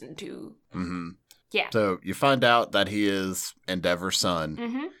in season 2. Mm-hmm. Yeah. So you find out that he is Endeavor's son.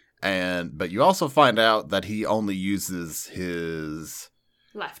 Mm-hmm. But you also find out that he only uses his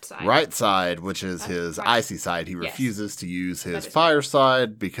left side. right side, which is his right. icy side. He refuses to use his fire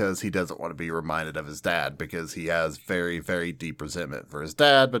side because he doesn't want to be reminded of his dad, because he has very, very deep resentment for his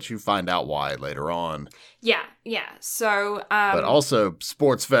dad, but you find out why later on. Yeah. So, but also,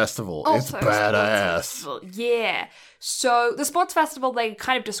 Sports Festival. It's badass. Yeah. So, the Sports Festival, they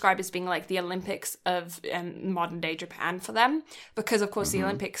kind of describe as being like the Olympics of modern-day Japan for them, because, of course, the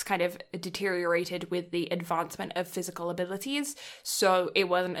Olympics kind of deteriorated with the advancement of physical abilities, so it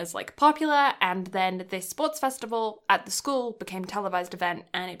wasn't as, like, popular, and then this Sports Festival at the school became a televised event,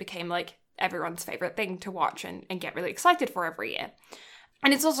 and it became, like, everyone's favorite thing to watch and get really excited for every year.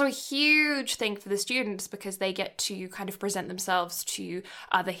 And it's also a huge thing for the students because they get to kind of present themselves to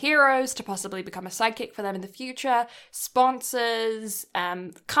other heroes to possibly become a sidekick for them in the future, sponsors,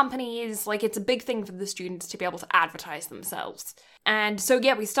 companies. Like, it's a big thing for the students to be able to advertise themselves. And so,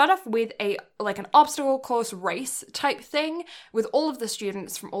 yeah, we start off with an obstacle course race type thing with all of the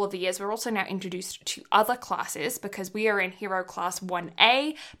students from all of the years. We're also now introduced to other classes because we are in Hero Class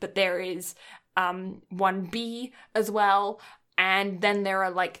 1A, but there is 1B as well. And then there are,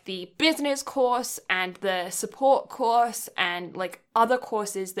 like, the business course and the support course and, like, other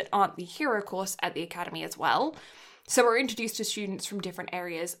courses that aren't the hero course at the academy as well. So we're introduced to students from different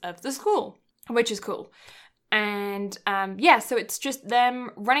areas of the school, which is cool. And, so it's just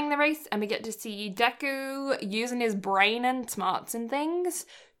them running the race, and we get to see Deku using his brain and smarts and things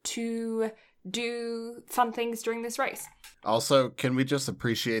to do fun things during this race. Also, can we just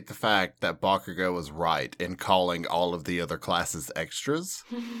appreciate the fact that Bakugo was right in calling all of the other classes extras?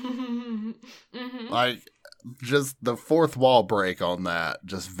 Like, just the fourth wall break on that,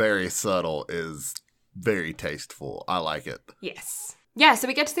 just very subtle, is very tasteful. I like it. Yes. Yeah, so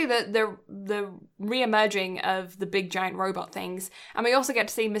we get to see the re-emerging of the big giant robot things, and we also get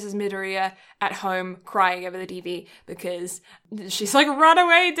to see Mrs. Midoriya at home crying over the TV because she's like, "Run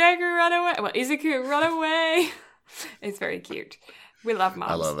away, Deku, run away!" Well, Izuku, run away! It's very cute. We love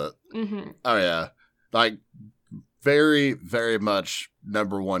moms. I love it. Mm-hmm. Oh yeah, like very, very much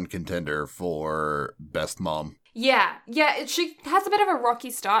 #1 contender for best mom. Yeah. She has a bit of a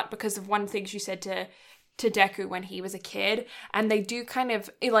rocky start because of one thing she said to Deku when he was a kid, and they do kind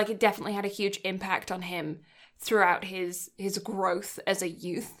of, like, it definitely had a huge impact on him throughout his growth as a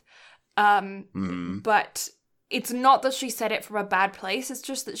youth. But it's not that she said it from a bad place, it's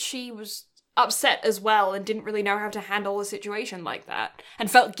just that she was upset as well and didn't really know how to handle a situation like that and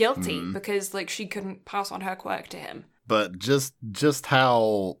felt guilty because, like, she couldn't pass on her quirk to him. But just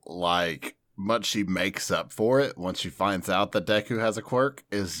how, like, much she makes up for it once she finds out that Deku has a quirk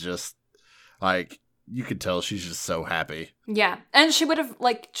is just, like, you could tell she's just so happy. Yeah, and she would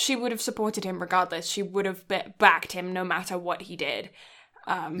have supported him regardless. She would have backed him no matter what he did.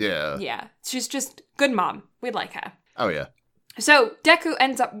 Yeah, she's just good mom. We like her. Oh yeah. So Deku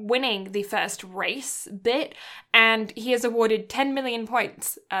ends up winning the first race bit, and he is awarded 10 million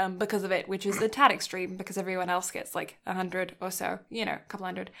points because of it, which is a tad extreme because everyone else gets like 100 or so, a couple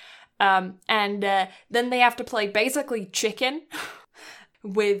hundred. And then they have to play basically chicken.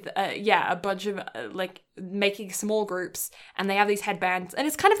 With, a bunch of, making small groups, and they have these headbands, and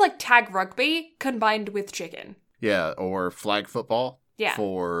it's kind of like tag rugby combined with chicken. Yeah, or flag football. Yeah.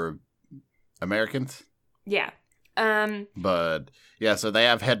 For Americans. Yeah. But, yeah, so they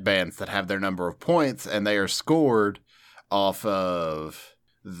have headbands that have their number of points, and they are scored off of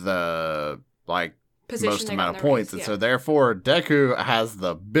the, most amount of points. And so therefore Deku has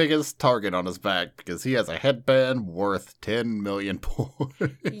the biggest target on his back because he has a headband worth 10 million points.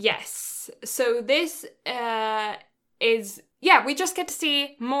 Yes. So this is, we just get to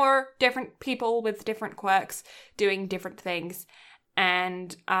see more different people with different quirks doing different things.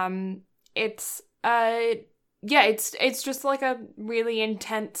 And it's just like a really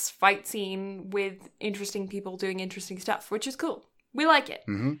intense fight scene with interesting people doing interesting stuff, which is cool. We like it.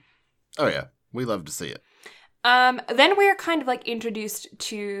 Mm-hmm. Oh yeah. We love to see it. Then we're kind of introduced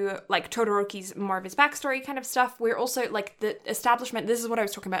to Todoroki's more of his backstory kind of stuff. We're also the establishment. This is what I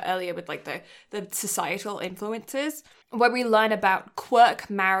was talking about earlier with the societal influences, where we learn about quirk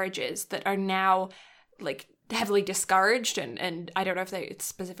marriages that are now heavily discouraged, and I don't know if it's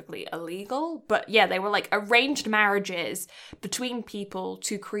specifically illegal, but yeah, they were like arranged marriages between people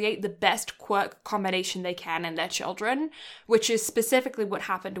to create the best quirk combination they can in their children, which is specifically what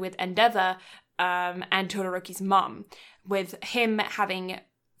happened with Endeavor and Todoroki's mom, with him having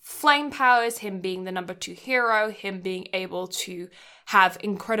flame powers, him being the number 2 hero, him being able to have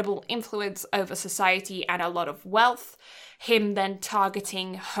incredible influence over society and a lot of wealth, him then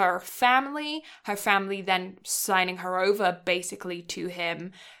targeting her family then signing her over basically to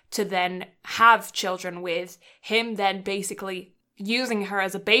him to then have children with, him then basically using her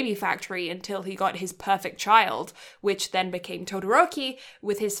as a baby factory until he got his perfect child, which then became Todoroki,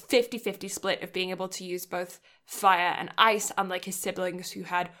 with his 50-50 split of being able to use both fire and ice, unlike his siblings who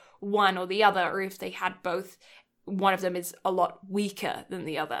had one or the other, or if they had both, one of them is a lot weaker than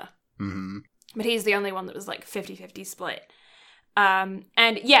the other. Mm-hmm. But he's the only one that was like 50-50 split. And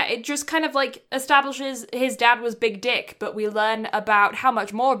yeah, it just kind of like establishes his dad was Big Dick, but we learn about how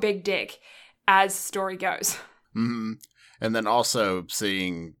much more Big Dick as story goes. Mm-hmm. And then also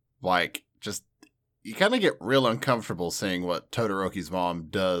seeing, like, just, you kind of get real uncomfortable seeing what Todoroki's mom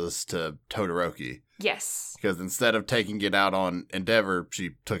does to Todoroki. Yes. Because instead of taking it out on Endeavor,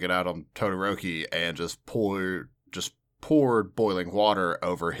 she took it out on Todoroki and just poured boiling water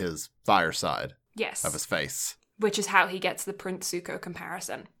over his fireside. Yes. Of his face. Which is how he gets the Prince Zuko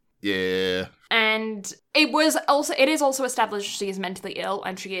comparison. Yeah. And it is also established she is mentally ill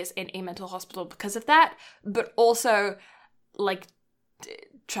and she is in a mental hospital because of that, but also, like,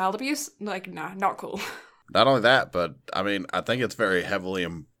 child abuse? Like, nah, not cool. Not only that, but, I mean, I think it's very heavily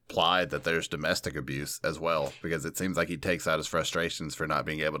implied that there's domestic abuse as well, because it seems like he takes out his frustrations for not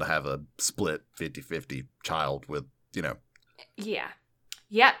being able to have a split 50-50 child with, you know. Yeah.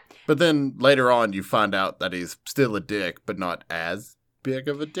 Yeah. But then later on, you find out that he's still a dick, but not as big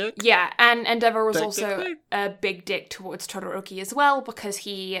of a dick. Yeah, and Endeavor was also a big dick towards Todoroki as well, because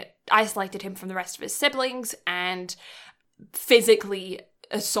he isolated him from the rest of his siblings and physically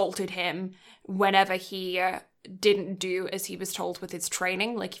assaulted him whenever he didn't do as he was told with his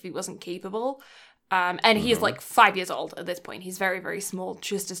training, like if he wasn't capable. And he's like 5 years old at this point. He's very, very small,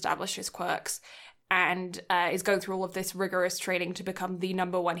 just established his quirks, and is going through all of this rigorous training to become the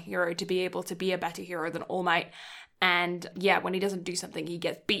number 1 hero, to be able to be a better hero than All Might. And yeah, when he doesn't do something, he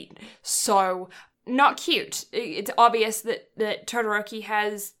gets beat. So, not cute. It's obvious that Todoroki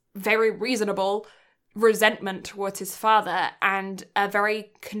has very reasonable resentment towards his father and a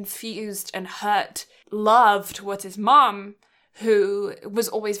very confused and hurt love towards his mom, who was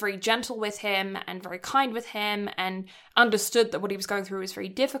always very gentle with him and very kind with him and understood that what he was going through was very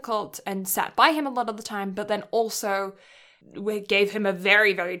difficult and sat by him a lot of the time, but then also gave him a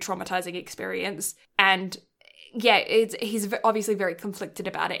very, very traumatizing experience. And yeah, he's obviously very conflicted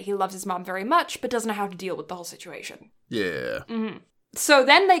about it. He loves his mom very much, but doesn't know how to deal with the whole situation. Yeah. Mm-hmm. So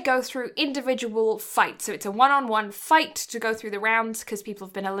then they go through individual fights. So it's a one-on-one fight to go through the rounds, because people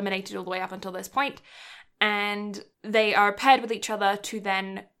have been eliminated all the way up until this point. And they are paired with each other to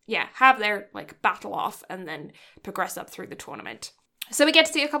then, have their, like, battle off and then progress up through the tournament. So we get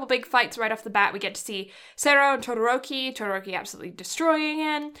to see a couple big fights right off the bat. We get to see Sero and Todoroki absolutely destroying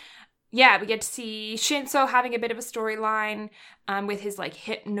him. Yeah, we get to see Shinso having a bit of a storyline with his, like,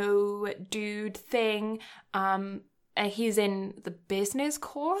 hypno dude thing. He's in the business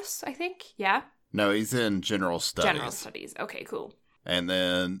course, I think. Yeah? No, he's in general studies. General studies. Okay, cool. And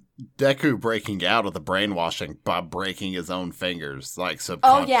then Deku breaking out of the brainwashing by breaking his own fingers, like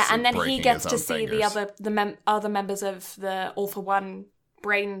subconsciously. Oh yeah, and then he gets to see fingers. the other members of the All for One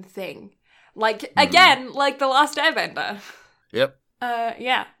brain thing, like again, like the Last Airbender. Yep.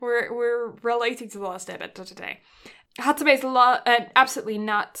 Yeah, we're relating to the Last Airbender today. Hatsume's absolutely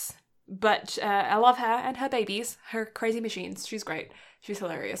nuts, but I love her and her babies, her crazy machines. She's great. She's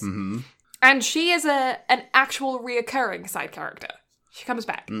hilarious, and she is an actual reoccurring side character. She comes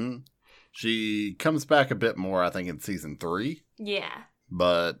back. Mm-hmm. She comes back a bit more, I think, in season 3. Yeah.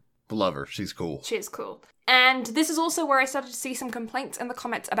 But love her. She's cool. She is cool. And this is also where I started to see some complaints in the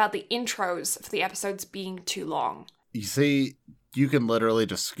comments about the intros for the episodes being too long. You see, you can literally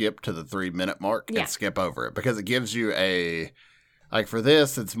just skip to the 3-minute mark and skip over it, because it gives you a... Like, for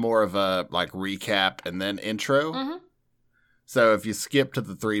this, it's more of a, like, recap and then intro. Mm-hmm. So if you skip to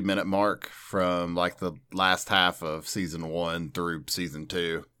the 3-minute mark from, like, the last half of season 1 through season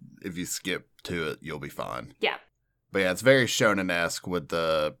 2, if you skip to it, you'll be fine. Yeah. But yeah, it's very shonen-esque with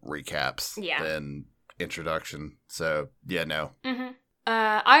the recaps and introduction. So, yeah, no. Mm-hmm.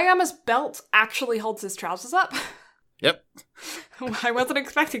 Ayama's belt actually holds his trousers up. Yep. I wasn't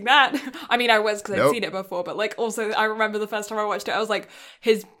expecting that. I mean, I was because I'd Nope. seen it before, but like also I remember the first time I watched it, I was like,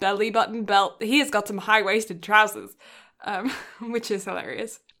 his belly button belt, he has got some high-waisted trousers, which is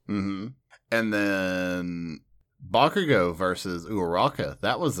hilarious. Mm-hmm. And then Bakugo versus Uraraka.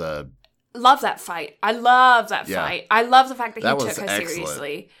 That was a... Love that fight. I love that fight. I love the fact that That he was took her excellent.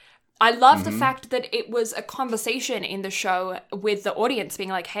 seriously. I love the fact that it was a conversation in the show with the audience being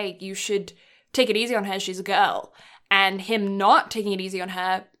like, hey, you should take it easy on her, she's a girl. And him not taking it easy on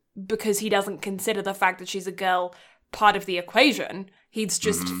her because he doesn't consider the fact that she's a girl part of the equation. He's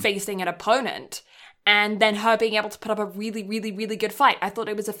just facing an opponent. And then her being able to put up a really, really, really good fight. I thought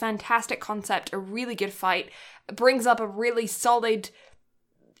it was a fantastic concept, a really good fight. It brings up a really solid,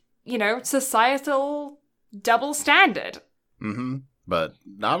 societal double standard. Mm-hmm. But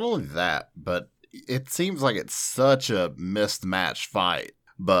not only that, but it seems like it's such a mismatched fight.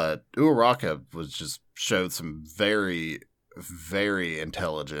 But Uraraka showed some very, very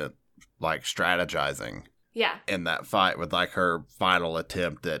intelligent, strategizing. Yeah. In that fight with, her final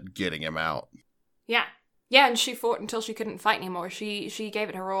attempt at getting him out. Yeah. Yeah, and she fought until she couldn't fight anymore. She gave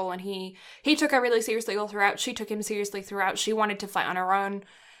it her all, and he took her really seriously all throughout. She took him seriously throughout. She wanted to fight on her own,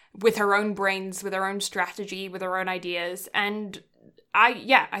 with her own brains, with her own strategy, with her own ideas. And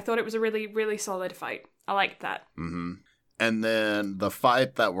I thought it was a really, really solid fight. I liked that. Mm-hmm. And then the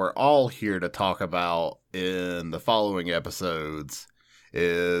fight that we're all here to talk about in the following episodes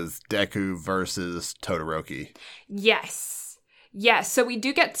is Deku versus Todoroki. Yes. Yes, so we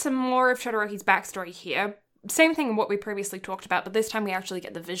do get some more of Todoroki's backstory here. Same thing what we previously talked about, but this time we actually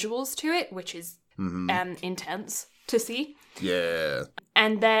get the visuals to it, which is intense to see. Yeah.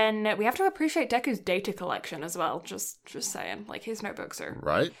 And then we have to appreciate Deku's data collection as well. Just saying. His notebooks are...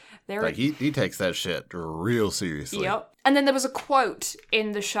 Right? He takes that shit real seriously. Yep. And then there was a quote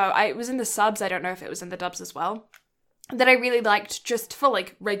in the show. It was in the subs. I don't know if it was in the dubs as well. That I really liked just for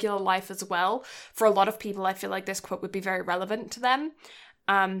regular life as well. For a lot of people, I feel like this quote would be very relevant to them.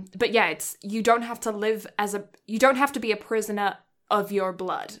 But yeah, you don't have to be a prisoner of your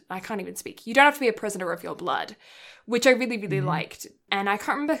blood. I can't even speak. You don't have to be a prisoner of your blood, which I really, really liked. And I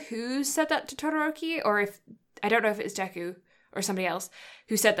can't remember who said that to Todoroki, I don't know if it was Deku or somebody else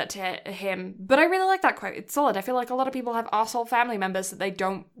who said that to him. But I really like that quote. It's solid. I feel like a lot of people have arsehole family members that they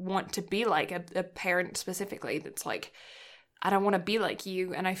don't want to be like, a parent specifically that's like, I don't want to be like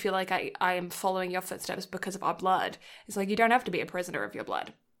you, and I feel like I am following your footsteps because of our blood. It's like, you don't have to be a prisoner of your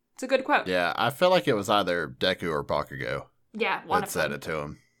blood. It's a good quote. Yeah, I feel like it was either Deku or Bakugo. Yeah, one that of them. said it to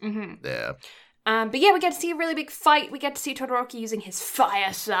him. Mm-hmm. Yeah. But yeah, we get to see a really big fight. We get to see Todoroki using his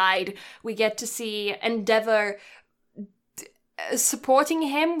fire side. We get to see Endeavor supporting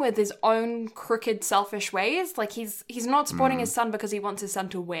him with his own crooked, selfish ways. He's not supporting his son because he wants his son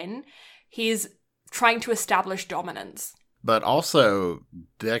to win. He's trying to establish dominance. But also,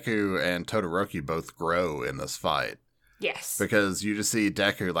 Deku and Todoroki both grow in this fight. Yes. Because you just see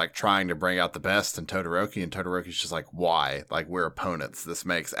Deku, trying to bring out the best in Todoroki, and Todoroki's just like, why? We're opponents. This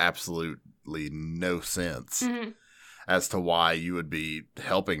makes absolutely no sense as to why you would be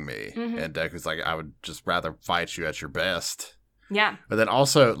helping me. Mm-hmm. And Deku's like, I would just rather fight you at your best. Yeah. But then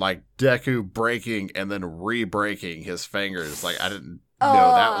also, Deku breaking and then re-breaking his fingers. I didn't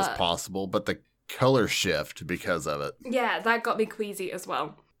know that was possible, but the color shift because of it. Yeah, that got me queasy as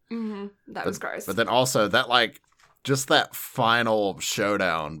well. Mm-hmm. That was gross. But then also that just that final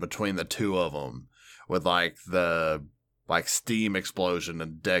showdown between the two of them with the steam explosion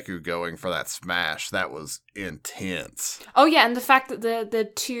and Deku going for that smash, that was intense. Oh yeah, and the fact that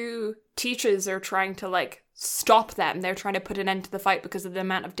the two teachers are trying to stop them, they're trying to put an end to the fight because of the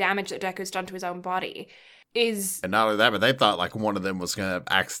amount of damage that Deku's done to his own body. And not only that, but they thought one of them was going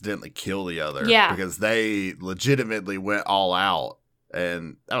to accidentally kill the other. Yeah. Because they legitimately went all out.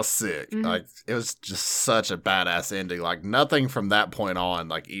 And that was sick. Mm-hmm. It was just such a badass ending. Nothing from that point on,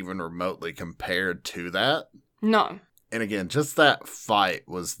 even remotely compared to that. No. And again, just that fight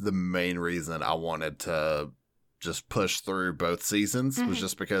was the main reason I wanted to just push through both seasons. Was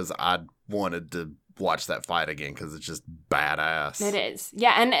just because I wanted to watch that fight again because it's just badass. It is.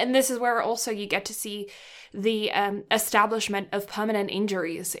 Yeah, and this is where also you get to see the establishment of permanent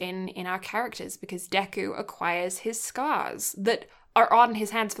injuries in our characters, because Deku acquires his scars that are on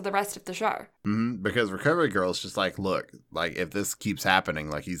his hands for the rest of the show. Mm-hmm, because Recovery Girl's just look, if this keeps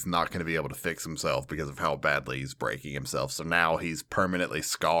happening, he's not going to be able to fix himself because of how badly he's breaking himself. So now he's permanently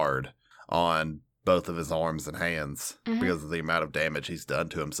scarred on both of his arms and hands because of the amount of damage he's done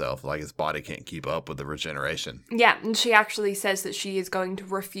to himself. His body can't keep up with the regeneration. Yeah, and she actually says that she is going to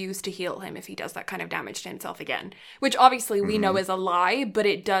refuse to heal him if he does that kind of damage to himself again. Which obviously we know is a lie, but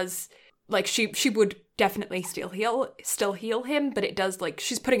it does like, she would definitely still heal him, but it does, like,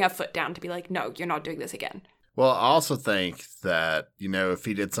 she's putting her foot down to be like, no, you're not doing this again. Well, I also think that, if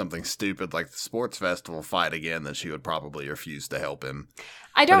he did something stupid like the sports festival fight again, then she would probably refuse to help him.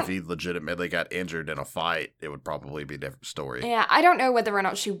 But if he legitimately got injured in a fight, it would probably be a different story. Yeah, I don't know whether or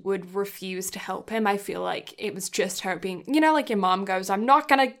not she would refuse to help him. I feel like it was just her being, like your mom goes, I'm not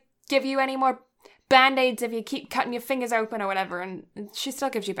going to give you any more Band-Aids if you keep cutting your fingers open or whatever. And she still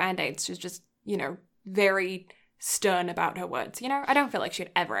gives you Band-Aids. She's just, very stern about her words. I don't feel like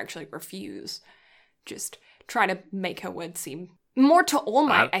she'd ever actually refuse. Just trying to make her words seem more to All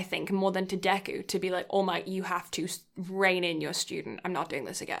Might, I think, more than to Deku, to be like, All Might, you have to rein in your student. I'm not doing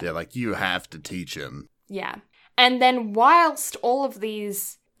this again. Yeah, like, you have to teach him. Yeah. And then whilst all of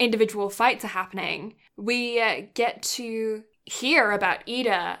these individual fights are happening, we get to hear about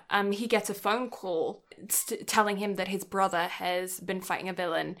Ida. He gets a phone call telling him that his brother has been fighting a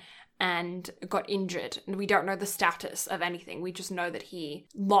villain and got injured. And we don't know the status of anything. We just know that he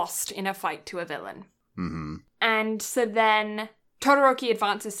lost in a fight to a villain. Mm-hmm. And so then Todoroki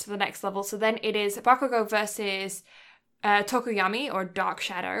advances to the next level. So then it is Bakugo versus Tokuyami, or Dark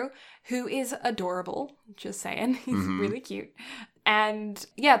Shadow, who is adorable. Just saying. He's really cute. And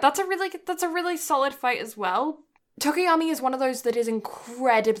yeah, that's a really solid fight as well. Tokuyami is one of those that is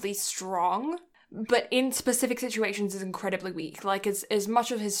incredibly strong, but in specific situations is incredibly weak. Like, as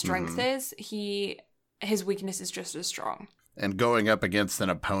much of his strength is, his weakness is just as strong. And going up against an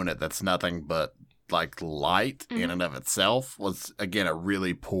opponent that's nothing but, like, light in and of itself was, again, a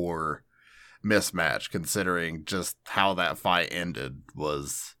really poor mismatch, considering just how that fight ended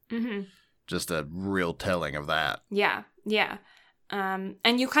was just a real telling of that. Yeah. And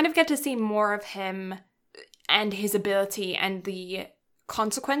you kind of get to see more of him and his ability and the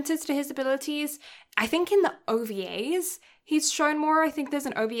consequences to his abilities. I think in the OVAs, he's shown more. I think there's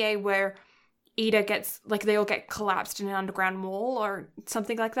an OVA where Ida gets, like, they all get collapsed in an underground wall or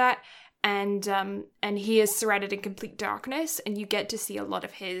something like that. And he is surrounded in complete darkness, and you get to see a lot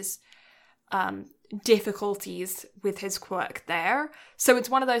of his difficulties with his quirk there. So it's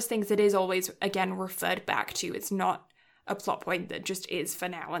one of those things that is always, again, referred back to. It's not a plot point that just is for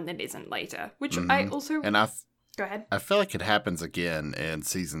now and then isn't later, which I also... And Go ahead. I feel like it happens again in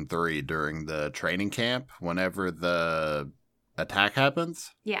Season 3 during the training camp, whenever the attack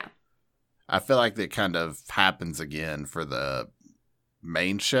happens. Yeah. I feel like that kind of happens again for the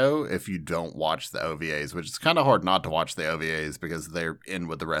main show if you don't watch the OVAs, which is kind of hard not to watch the OVAs because they're in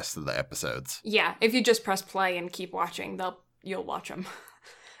with the rest of the episodes. Yeah, if you just press play and keep watching, you'll watch them.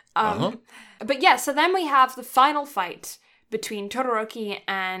 But yeah, so then we have the final fight between Todoroki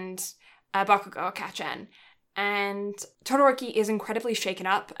and Bakugo Kachen. And Todoroki is incredibly shaken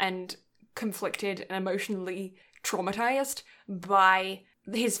up and conflicted and emotionally traumatized by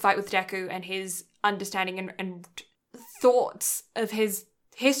his fight with Deku and his understanding and thoughts of his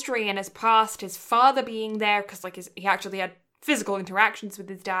history and his past, his father being there, because like he actually had physical interactions with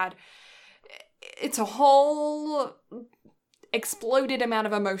his dad. It's a whole exploded amount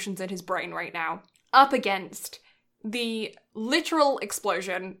of emotions in his brain right now, up against the literal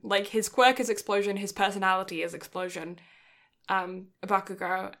explosion, like his quirk is explosion, his personality is explosion,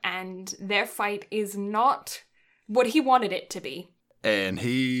 Bakugo, and their fight is not what he wanted it to be. And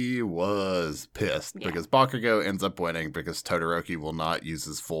he was pissed because Bakugo ends up winning because Todoroki will not use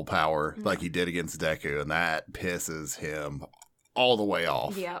his full power like he did against Deku, and that pisses him all the way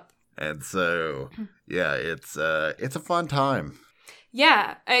off. Yep. And so, yeah, it's a fun time.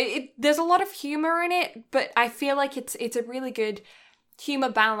 Yeah, there's a lot of humor in it, but I feel like it's a really good humor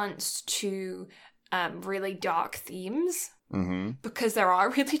balance to really dark themes, because there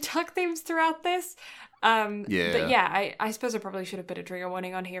are really dark themes throughout this. But yeah, I suppose I probably should have put a trigger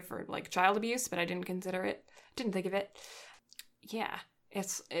warning on here for like child abuse, but I didn't consider it. Didn't think of it. Yeah,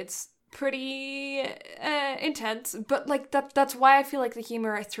 it's pretty intense, but like that's why I feel like the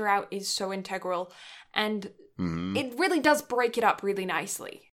humor throughout is so integral, and it really does break it up really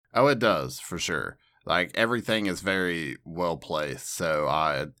nicely. Oh, it does, for sure. Like, everything is very well placed, so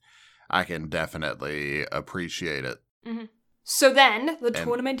I can definitely appreciate it. Mm-hmm. So then, the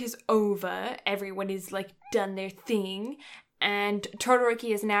tournament is over, everyone is, like, done their thing, and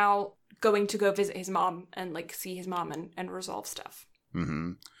Todoroki is now going to go visit his mom and, like, see his mom and resolve stuff.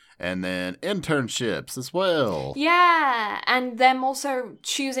 Mm-hmm. And then internships as well. Yeah, and them also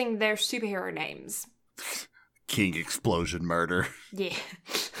choosing their superhero names. King Explosion Murder. Yeah.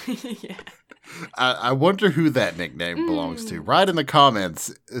 Yeah. I wonder who that nickname belongs to. Write in the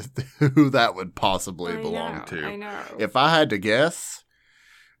comments who that would possibly belong to. I know. If I had to guess,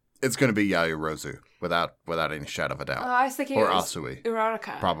 it's going to be Yaoyorozu. without any shadow of a doubt. I was thinking or it was Asui.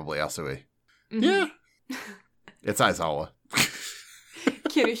 Uraraka. Probably Asui. Mhm. Yeah. It's Aizawa.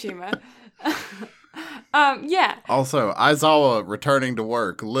 Kirishima. Yeah. Also, Aizawa returning to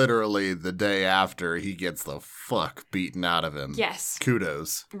work literally the day after he gets the fuck beaten out of him. Yes.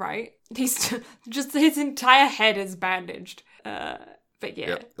 Kudos. Right? He's just his entire head is bandaged. But yeah.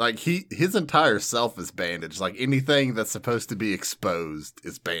 Yep. Like his entire self is bandaged. Like anything that's supposed to be exposed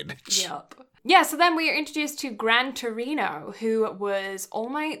is bandaged. Yep. Yeah, so then we are introduced to Gran Torino, who was All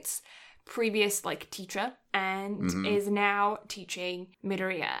Might's previous teacher and is now teaching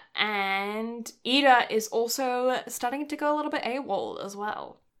Midoriya. And Ida is also starting to go a little bit AWOL as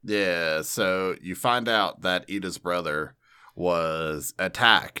well. Yeah, so you find out that Ida's brother was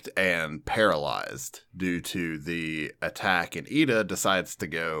attacked and paralyzed due to the attack, and Ida decides to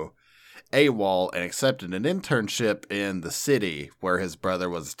go AWOL and accepted an internship in the city where his brother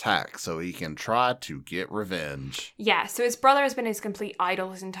was attacked so he can try to get revenge. Yeah, so his brother has been his complete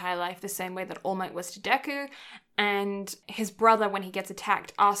idol his entire life, the same way that All Might was to Deku, and his brother, when he gets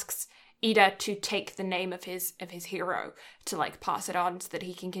attacked, asks Ida to take the name of his hero to pass it on so that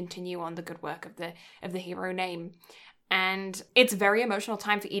he can continue on the good work of the hero name. And it's a very emotional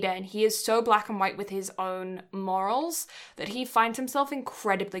time for Ida, and he is so black and white with his own morals that he finds himself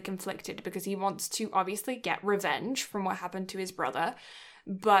incredibly conflicted because he wants to obviously get revenge from what happened to his brother,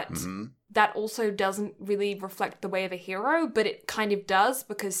 but that also doesn't really reflect the way of a hero, but it kind of does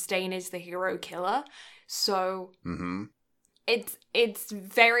because Stain is the hero killer. So it's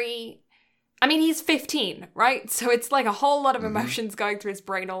very... I mean, he's 15, right? So it's a whole lot of emotions going through his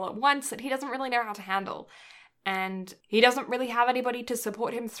brain all at once that he doesn't really know how to handle. And he doesn't really have anybody to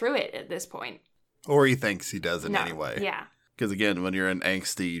support him through it at this point. Or he thinks he doesn't No, anyway. Yeah. Because again, when you're an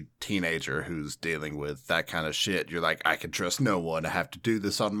angsty teenager who's dealing with that kind of shit, you're like, I can trust no one. I have to do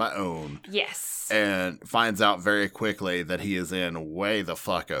this on my own. Yes. And finds out very quickly that he is in way the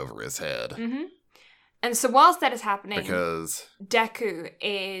fuck over his head. Mm-hmm. And so whilst that is happening, Because Deku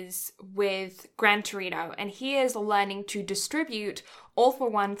is with Gran Torino, and he is learning to distribute All for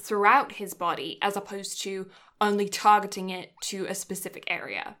One throughout his body, as opposed to only targeting it to a specific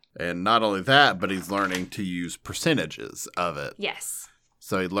area. And not only that, but he's learning to use percentages of it. Yes.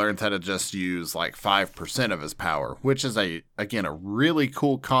 So he learns how to just use 5% of his power, which is a really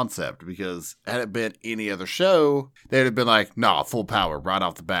cool concept, because had it been any other show, they'd have been like, nah, full power right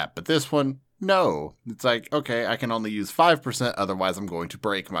off the bat. But this one, no. It's okay, I can only use 5%, otherwise I'm going to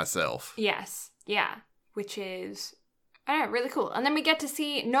break myself. Yes. Yeah. Which is, I don't know, really cool. And then we get to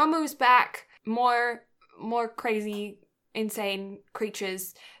see Nomu's back, more crazy, insane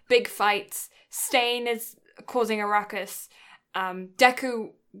creatures, big fights. Stain is causing a ruckus.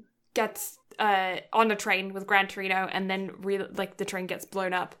 Deku gets on a train with Gran Torino, and then the train gets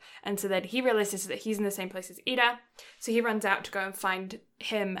blown up, and so then he realizes that he's in the same place as Ida, so he runs out to go and find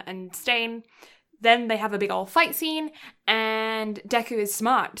him and Stain. Then they have a big old fight scene, and Deku is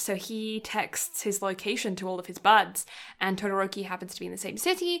smart, so he texts his location to all of his buds, and Todoroki happens to be in the same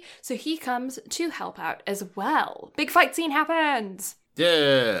city, so he comes to help out as well. Big fight scene happens!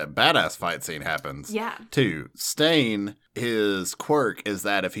 Yeah, badass fight scene happens. Yeah. 2, Stain, his quirk is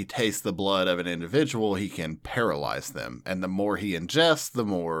that if he tastes the blood of an individual, he can paralyze them. And the more he ingests, the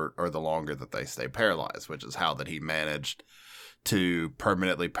more or the longer that they stay paralyzed, which is how that he managed to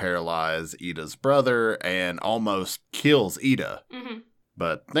permanently paralyze Ida's brother and almost kills Ida. Mm-hmm.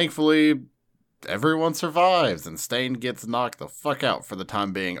 But thankfully, everyone survives, and Stain gets knocked the fuck out for the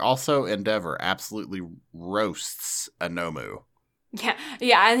time being. Also, Endeavor absolutely roasts Anomu. Yeah,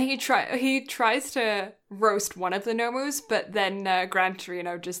 and he tries to roast one of the Nomus, but then Gran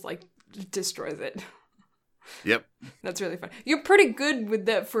Torino just destroys it. Yep. That's really fun. You're pretty good with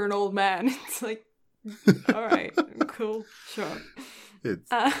that for an old man. It's all right, cool, sure.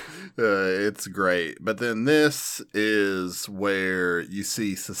 It's great. But then this is where you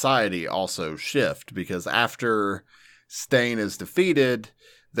see society also shift, because after Stain is defeated,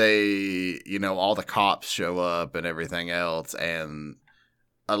 they, all the cops show up and everything else, and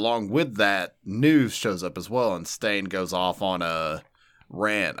along with that, news shows up as well, and Stain goes off on a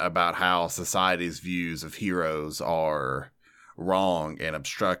rant about how society's views of heroes are wrong and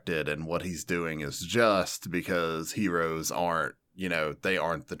obstructed, and what he's doing is just because heroes aren't, they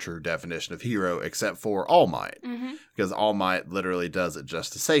aren't the true definition of hero except for All Might. Mm-hmm. Because All Might literally does it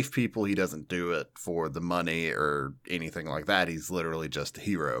just to save people. He doesn't do it for the money or anything like that. He's literally just a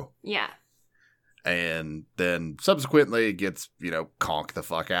hero. Yeah. And then subsequently gets, conked the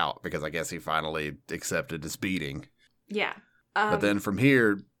fuck out, because I guess he finally accepted his beating. Yeah. But then from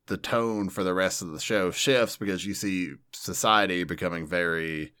here, the tone for the rest of the show shifts, because you see society becoming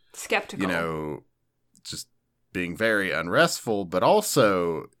very skeptical. just being very unrestful, but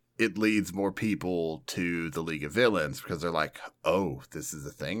also it leads more people to the League of Villains because they're like, oh, this is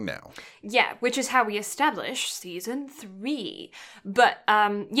a thing now. Yeah, which is how we establish season 3. But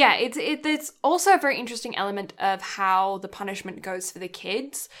yeah, it's also a very interesting element of how the punishment goes for the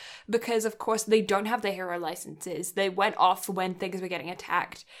kids, because of course they don't have their hero licenses. They went off when things were getting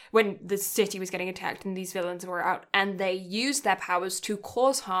attacked, when the city was getting attacked and these villains were out, and they used their powers to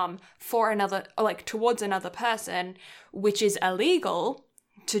cause harm for another, like towards another person, which is illegal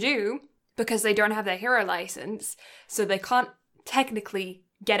to do because they don't have their hero license, so they can't technically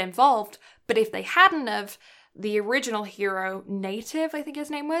get involved. But if they hadn't have, the original hero, Native, I think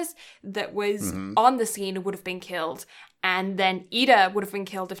his name was, that was on the scene would have been killed, and then Ida would have been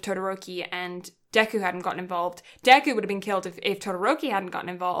killed if Todoroki and Deku hadn't gotten involved. Deku would have been killed if Todoroki hadn't gotten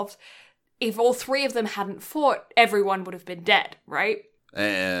involved. If all three of them hadn't fought, everyone would have been dead, right?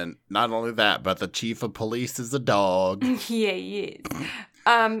 And not only that, but the chief of police is a dog. Yeah, he is.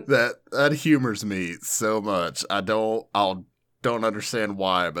 That humors me so much. I don't understand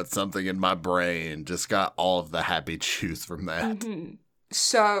why, but something in my brain just got all of the happy juice from that. Mm-hmm.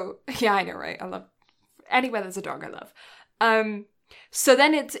 So yeah, I know, right? I love anywhere there's a dog. I love. So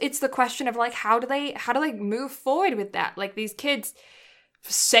then it's the question of like, how do they move forward with that? Like, these kids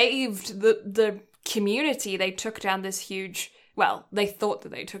saved the community. They took down this huge. Well, they thought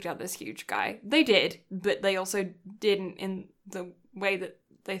that they took down this huge guy. They did, but they also didn't in the way that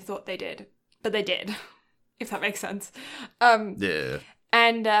they thought they did. But they did, if that makes sense. Yeah.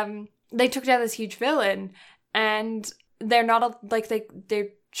 And they took down this huge villain, and they're not they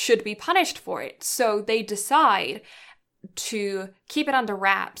should be punished for it. So they decide to keep it under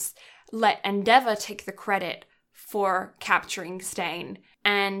wraps, let Endeavor take the credit for capturing Stain,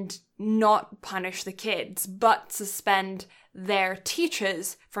 and not punish the kids, but suspend their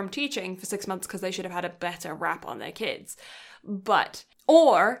teachers from teaching for 6 months because they should have had a better rap on their kids.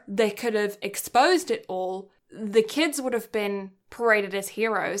 Or they could have exposed it all. The kids would have been paraded as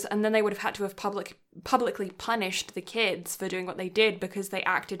heroes, and then they would have had to have publicly punished the kids for doing what they did because they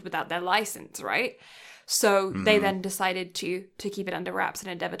acted without their license, right? So they then decided to keep it under wraps,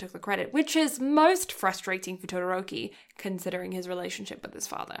 and Endeavor took the credit, which is most frustrating for Todoroki, considering his relationship with his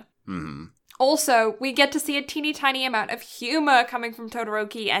father. Mm-hmm. Also, we get to see a teeny tiny amount of humor coming from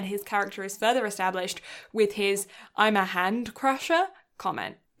Todoroki, and his character is further established with his "I'm a hand crusher"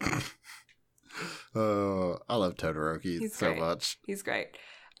 comment. Oh, I love Todoroki so much. He's great.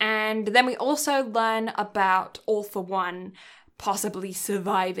 And then we also learn about All for One possibly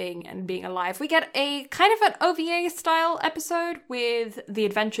surviving and being alive. We get a kind of an OVA-style episode with the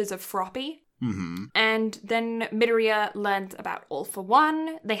adventures of Froppy. Mm-hmm. And then Midoriya learns about All for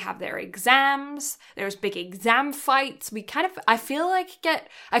One. They have their exams. There's big exam fights. I feel like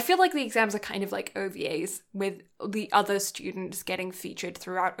the exams are kind of like OVAs, with the other students getting featured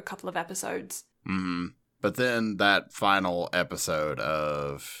throughout a couple of episodes. Mm-hmm. But then that final episode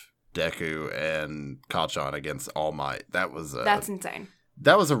of Deku and Kacchan against All Might, that's insane.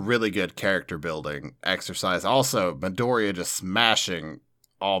 That was a really good character building exercise. Also, Midoriya just smashing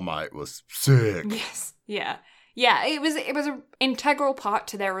All Might was sick. Yes. Yeah. Yeah, it was an integral part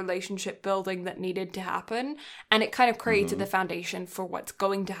to their relationship building that needed to happen, and it kind of created the foundation for what's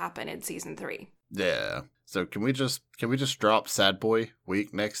going to happen in season 3. Yeah. So can we just drop Sad Boy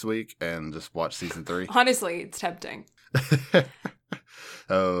Week next week and just watch season 3? Honestly, it's tempting.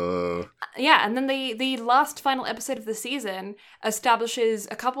 Oh. Yeah, and then the last final episode of the season establishes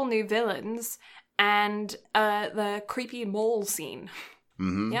a couple new villains and the creepy mole scene.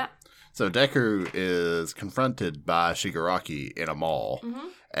 Mm-hmm. Yeah. So Deku is confronted by Shigaraki in a mall,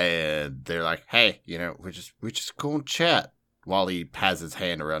 and they're like, "Hey, we're just gonna chat." While he has his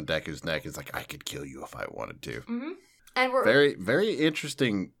hand around Deku's neck, he's like, "I could kill you if I wanted to." Mm-hmm. And we're very, very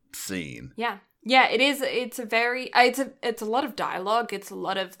interesting scene. Yeah, yeah. It is. It's a lot of dialogue. It's a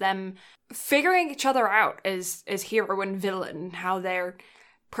lot of them figuring each other out as hero and villain, how their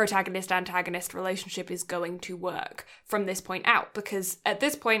protagonist-antagonist relationship is going to work from this point out. Because at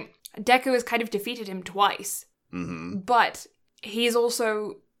this point, Deku has kind of defeated him twice, but he's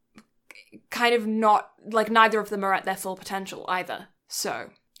also kind of not, like, neither of them are at their full potential either. So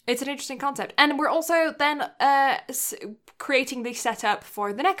it's an interesting concept. And we're also then creating the setup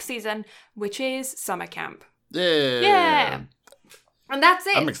for the next season, which is summer camp. Yeah. And that's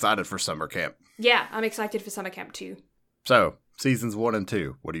it. I'm excited for summer camp. Yeah, I'm excited for summer camp too. So, seasons 1 and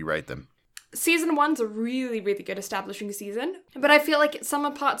 2, what do you rate them? Season 1's a really, really good establishing season, but I feel like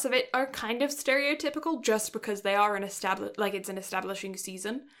some parts of it are kind of stereotypical just because they are it's an establishing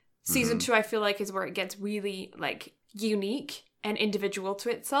season. Season 2, I feel like, is where it gets really, like, unique and individual to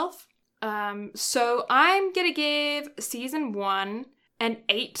itself. So I'm gonna give season 1 an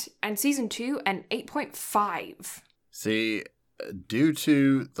 8 and season 2 an 8.5. See, due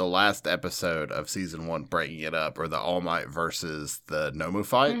to the last episode of season 1 breaking it up, or the All Might versus the Nomu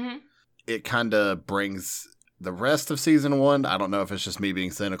fight, it kind of brings the rest of season 1. I don't know if it's just me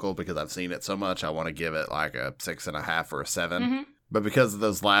being cynical because I've seen it so much. I want to give it like a 6.5 or a 7. But because of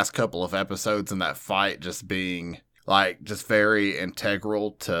those last couple of episodes and that fight just being like just very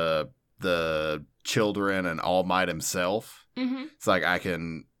integral to the children and All Might himself, it's like I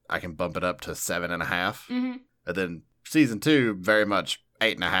can bump it up to 7.5. And then season 2, very much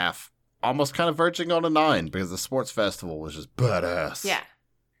 8.5, almost kind of verging on a 9 because the sports festival was just badass.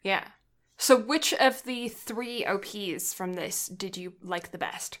 Yeah. So which of the 3 OPs from this did you like the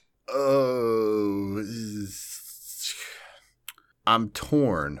best? Oh, I'm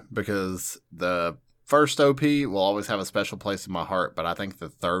torn because the first OP will always have a special place in my heart, but I think the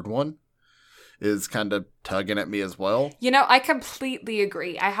third one is kind of tugging at me as well. You know, I completely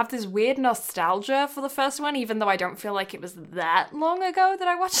agree. I have this weird nostalgia for the first one, even though I don't feel like it was that long ago that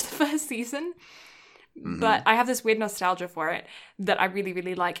I watched the first season. But I have this weird nostalgia for it that I really,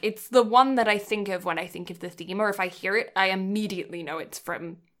 really like. It's the one that I think of when I think of the theme, or if I hear it, I immediately know it's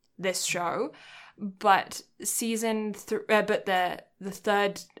from this show. But the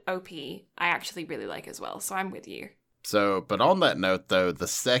third OP, I actually really like as well. So I'm with you. So, but on that note, though, the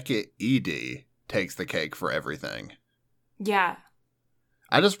second ED takes the cake for everything. Yeah.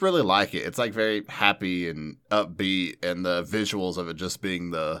 I just really like it. It's like very happy and upbeat, and the visuals of it just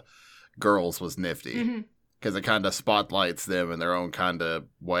being the girls was nifty because it kind of spotlights them in their own kind of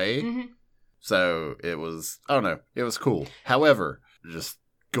way. So it was, I don't know, it was cool. However, just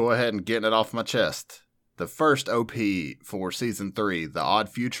go ahead and getting it off my chest. The first OP for season 3, the Odd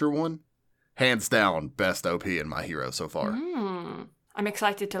Future one, hands down, best OP in My Hero so far. I'm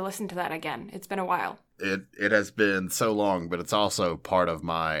excited to listen to that again. It's been a while. It has been so long, but it's also part of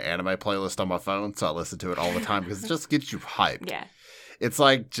my anime playlist on my phone, so I listen to it all the time because it just gets you hyped. Yeah. It's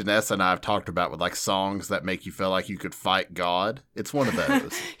like Janessa and I have talked about with like songs that make you feel like you could fight God. It's one of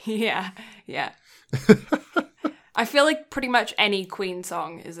those. Yeah. I feel like pretty much any Queen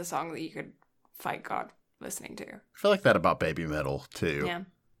song is a song that you could fight God listening to. I feel like that about Baby Metal too.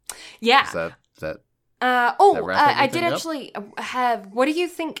 Yeah. Is that I did actually have. What do you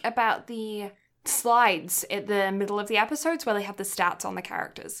think about the slides at the middle of the episodes where they have the stats on the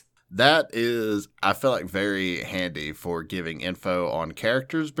characters? That is, I feel like, very handy for giving info on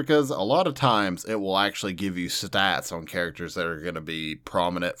characters because a lot of times it will actually give you stats on characters that are going to be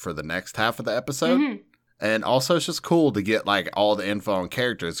prominent for the next half of the episode. And also, it's just cool to get like all the info on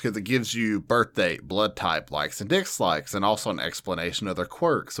characters because it gives you birth date, blood type, likes and dislikes, and also an explanation of their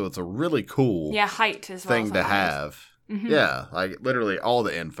quirks. So it's a really cool height as well thing to have. Yeah, like literally all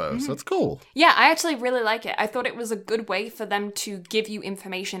the info. So it's cool. Yeah, I actually really like it. I thought it was a good way for them to give you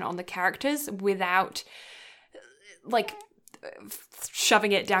information on the characters without like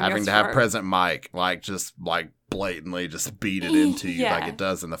shoving it down your throat. Having to have present Mike like just like blatantly just beat it into you like it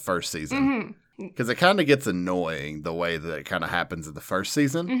does in the first season. Because it kind of gets annoying the way that it kind of happens in the first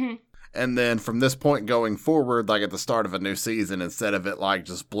season. And then from this point going forward, like at the start of a new season, instead of it like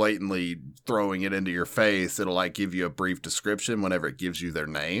just blatantly throwing it into your face, it'll like give you a brief description whenever it gives you their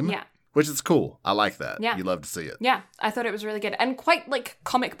name. Yeah. Which is cool. I like that. Yeah. You love to see it. Yeah, I thought it was really good. And quite like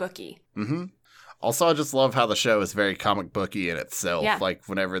comic booky. Also, I just love how the show is very comic booky in itself. Yeah. Like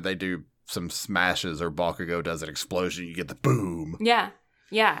whenever they do some smashes or Bakugo does an explosion, you get the boom. Yeah.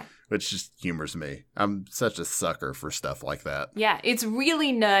 Which just humors me. I'm such a sucker for stuff like that. Yeah, it's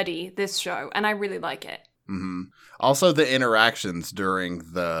really nerdy, this show, and I really like it. Also, the interactions during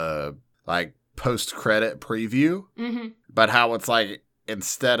the, like, post-credit preview. But how it's, like,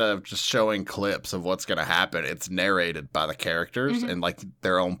 instead of just showing clips of what's going to happen, it's narrated by the characters and, like,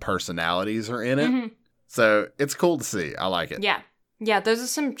 their own personalities are in it. So, it's cool to see. I like it. Yeah, those are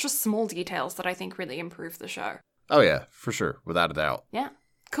some just small details that I think really improve the show. Oh, yeah, for sure. Without a doubt. Yeah.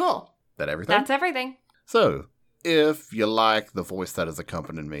 Cool. That everything? That's everything. So, if you like the voice that has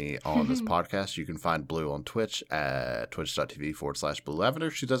accompanied me on this podcast, you can find Blue on Twitch at twitch.tv/Blue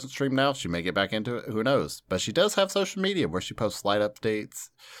Lavender. She doesn't stream now. She may get back into it. Who knows? But she does have social media where she posts life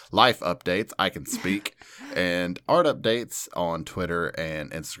updates, I can speak, and art updates on Twitter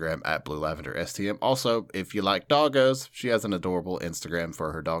and Instagram at Blue Lavender STM. Also, if you like doggos, she has an adorable Instagram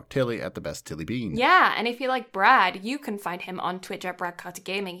for her dog Tilly at the best Tilly Bean. Yeah, and if you like Brad, you can find him on Twitch at Brad Carter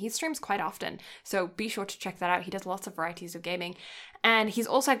Gaming. He streams quite often, so be sure to check that out. He does lots of varieties of gaming. And he's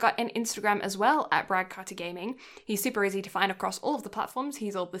also got an Instagram as well at Brad Carter Gaming. He's super easy to find across all of the platforms.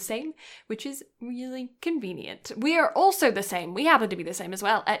 He's all the same, which is really convenient. We are also the same. We happen to be the same as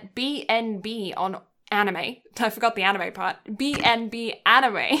well at BNB on anime. I forgot the anime part. BNB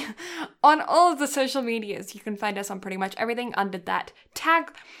Anime on all of the social medias. You can find us on pretty much everything under that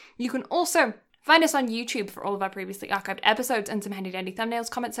tag. You can also find us on YouTube for all of our previously archived episodes and some handy-dandy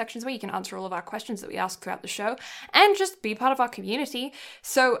thumbnails, comment sections where you can answer all of our questions that we ask throughout the show and just be part of our community.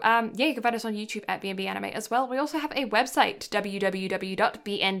 So, you can find us on YouTube at BNB Anime as well. We also have a website,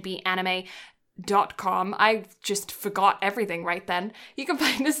 www.bnbanime.com. I just forgot everything right then. You can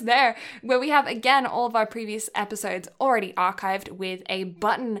find us there, where we have, again, all of our previous episodes already archived with a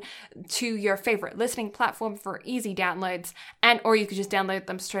button to your favorite listening platform for easy downloads, or you could just download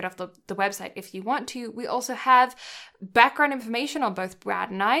them straight off the website if you want to. We also have background information on both Brad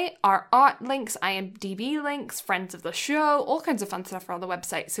and I, our art links, IMDb links, friends of the show, all kinds of fun stuff are on the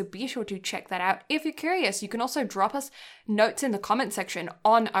website, so be sure to check that out if you're curious. You can also drop us notes in the comment section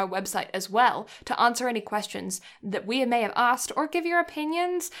on our website as well to answer any questions that we may have asked, or give your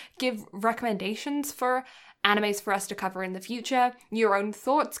opinions, give recommendations for animes for us to cover in the future, your own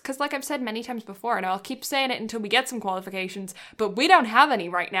thoughts, because like I've said many times before, and I'll keep saying it until we get some qualifications, but we don't have any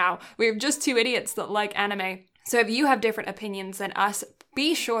right now. We're just two idiots that like anime. So if you have different opinions than us,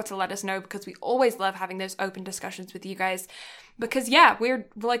 be sure to let us know, because we always love having those open discussions with you guys. Because we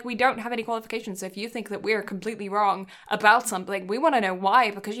don't have any qualifications. So if you think that we're completely wrong about something, we want to know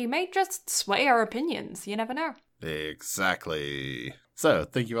why, because you may just sway our opinions. You never know. Exactly. So,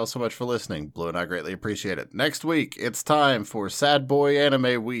 thank you all so much for listening. Blue and I greatly appreciate it. Next week, it's time for Sad Boy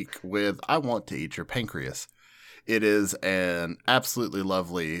Anime Week with I Want to Eat Your Pancreas. It is an absolutely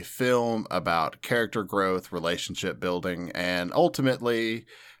lovely film about character growth, relationship building, and ultimately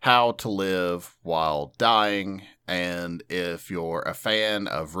how to live while dying. And if you're a fan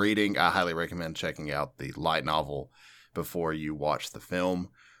of reading, I highly recommend checking out the light novel before you watch the film.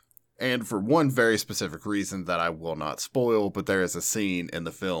 And for one very specific reason that I will not spoil, but there is a scene in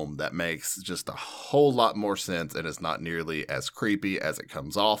the film that makes just a whole lot more sense and is not nearly as creepy as it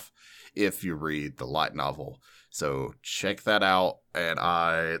comes off if you read the light novel. So check that out, and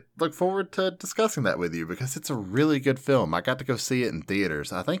I look forward to discussing that with you because it's a really good film. I got to go see it in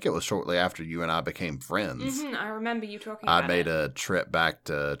theaters. I think it was shortly after you and I became friends. I remember you talking about it. I made a trip back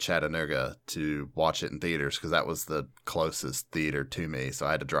to Chattanooga to watch it in theaters because that was the closest theater to me. So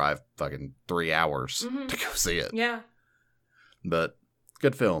I had to drive fucking 3 hours to go see it. Yeah. But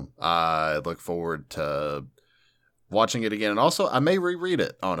good film. I look forward to watching it again. And also, I may reread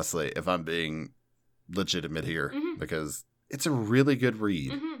it, honestly, if I'm being legitimate here, because it's a really good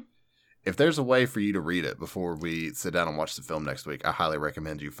read. If there's a way for you to read it before we sit down and watch the film next week, I highly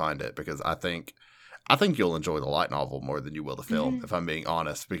recommend you find it, because I think you'll enjoy the light novel more than you will the film, if I'm being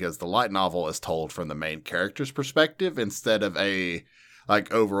honest, because the light novel is told from the main character's perspective instead of a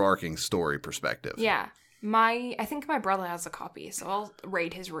overarching story perspective. Yeah. I think my brother has a copy, so I'll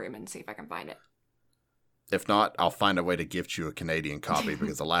raid his room and see if I can find it. If not, I'll find a way to gift you a Canadian copy,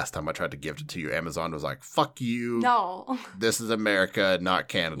 because the last time I tried to gift it to you, Amazon was like, fuck you. No. This is America, not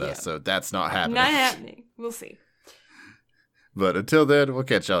Canada, so that's not happening. Not happening. We'll see. But until then, we'll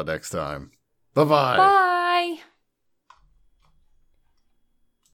catch y'all next time. Bye-bye. Bye.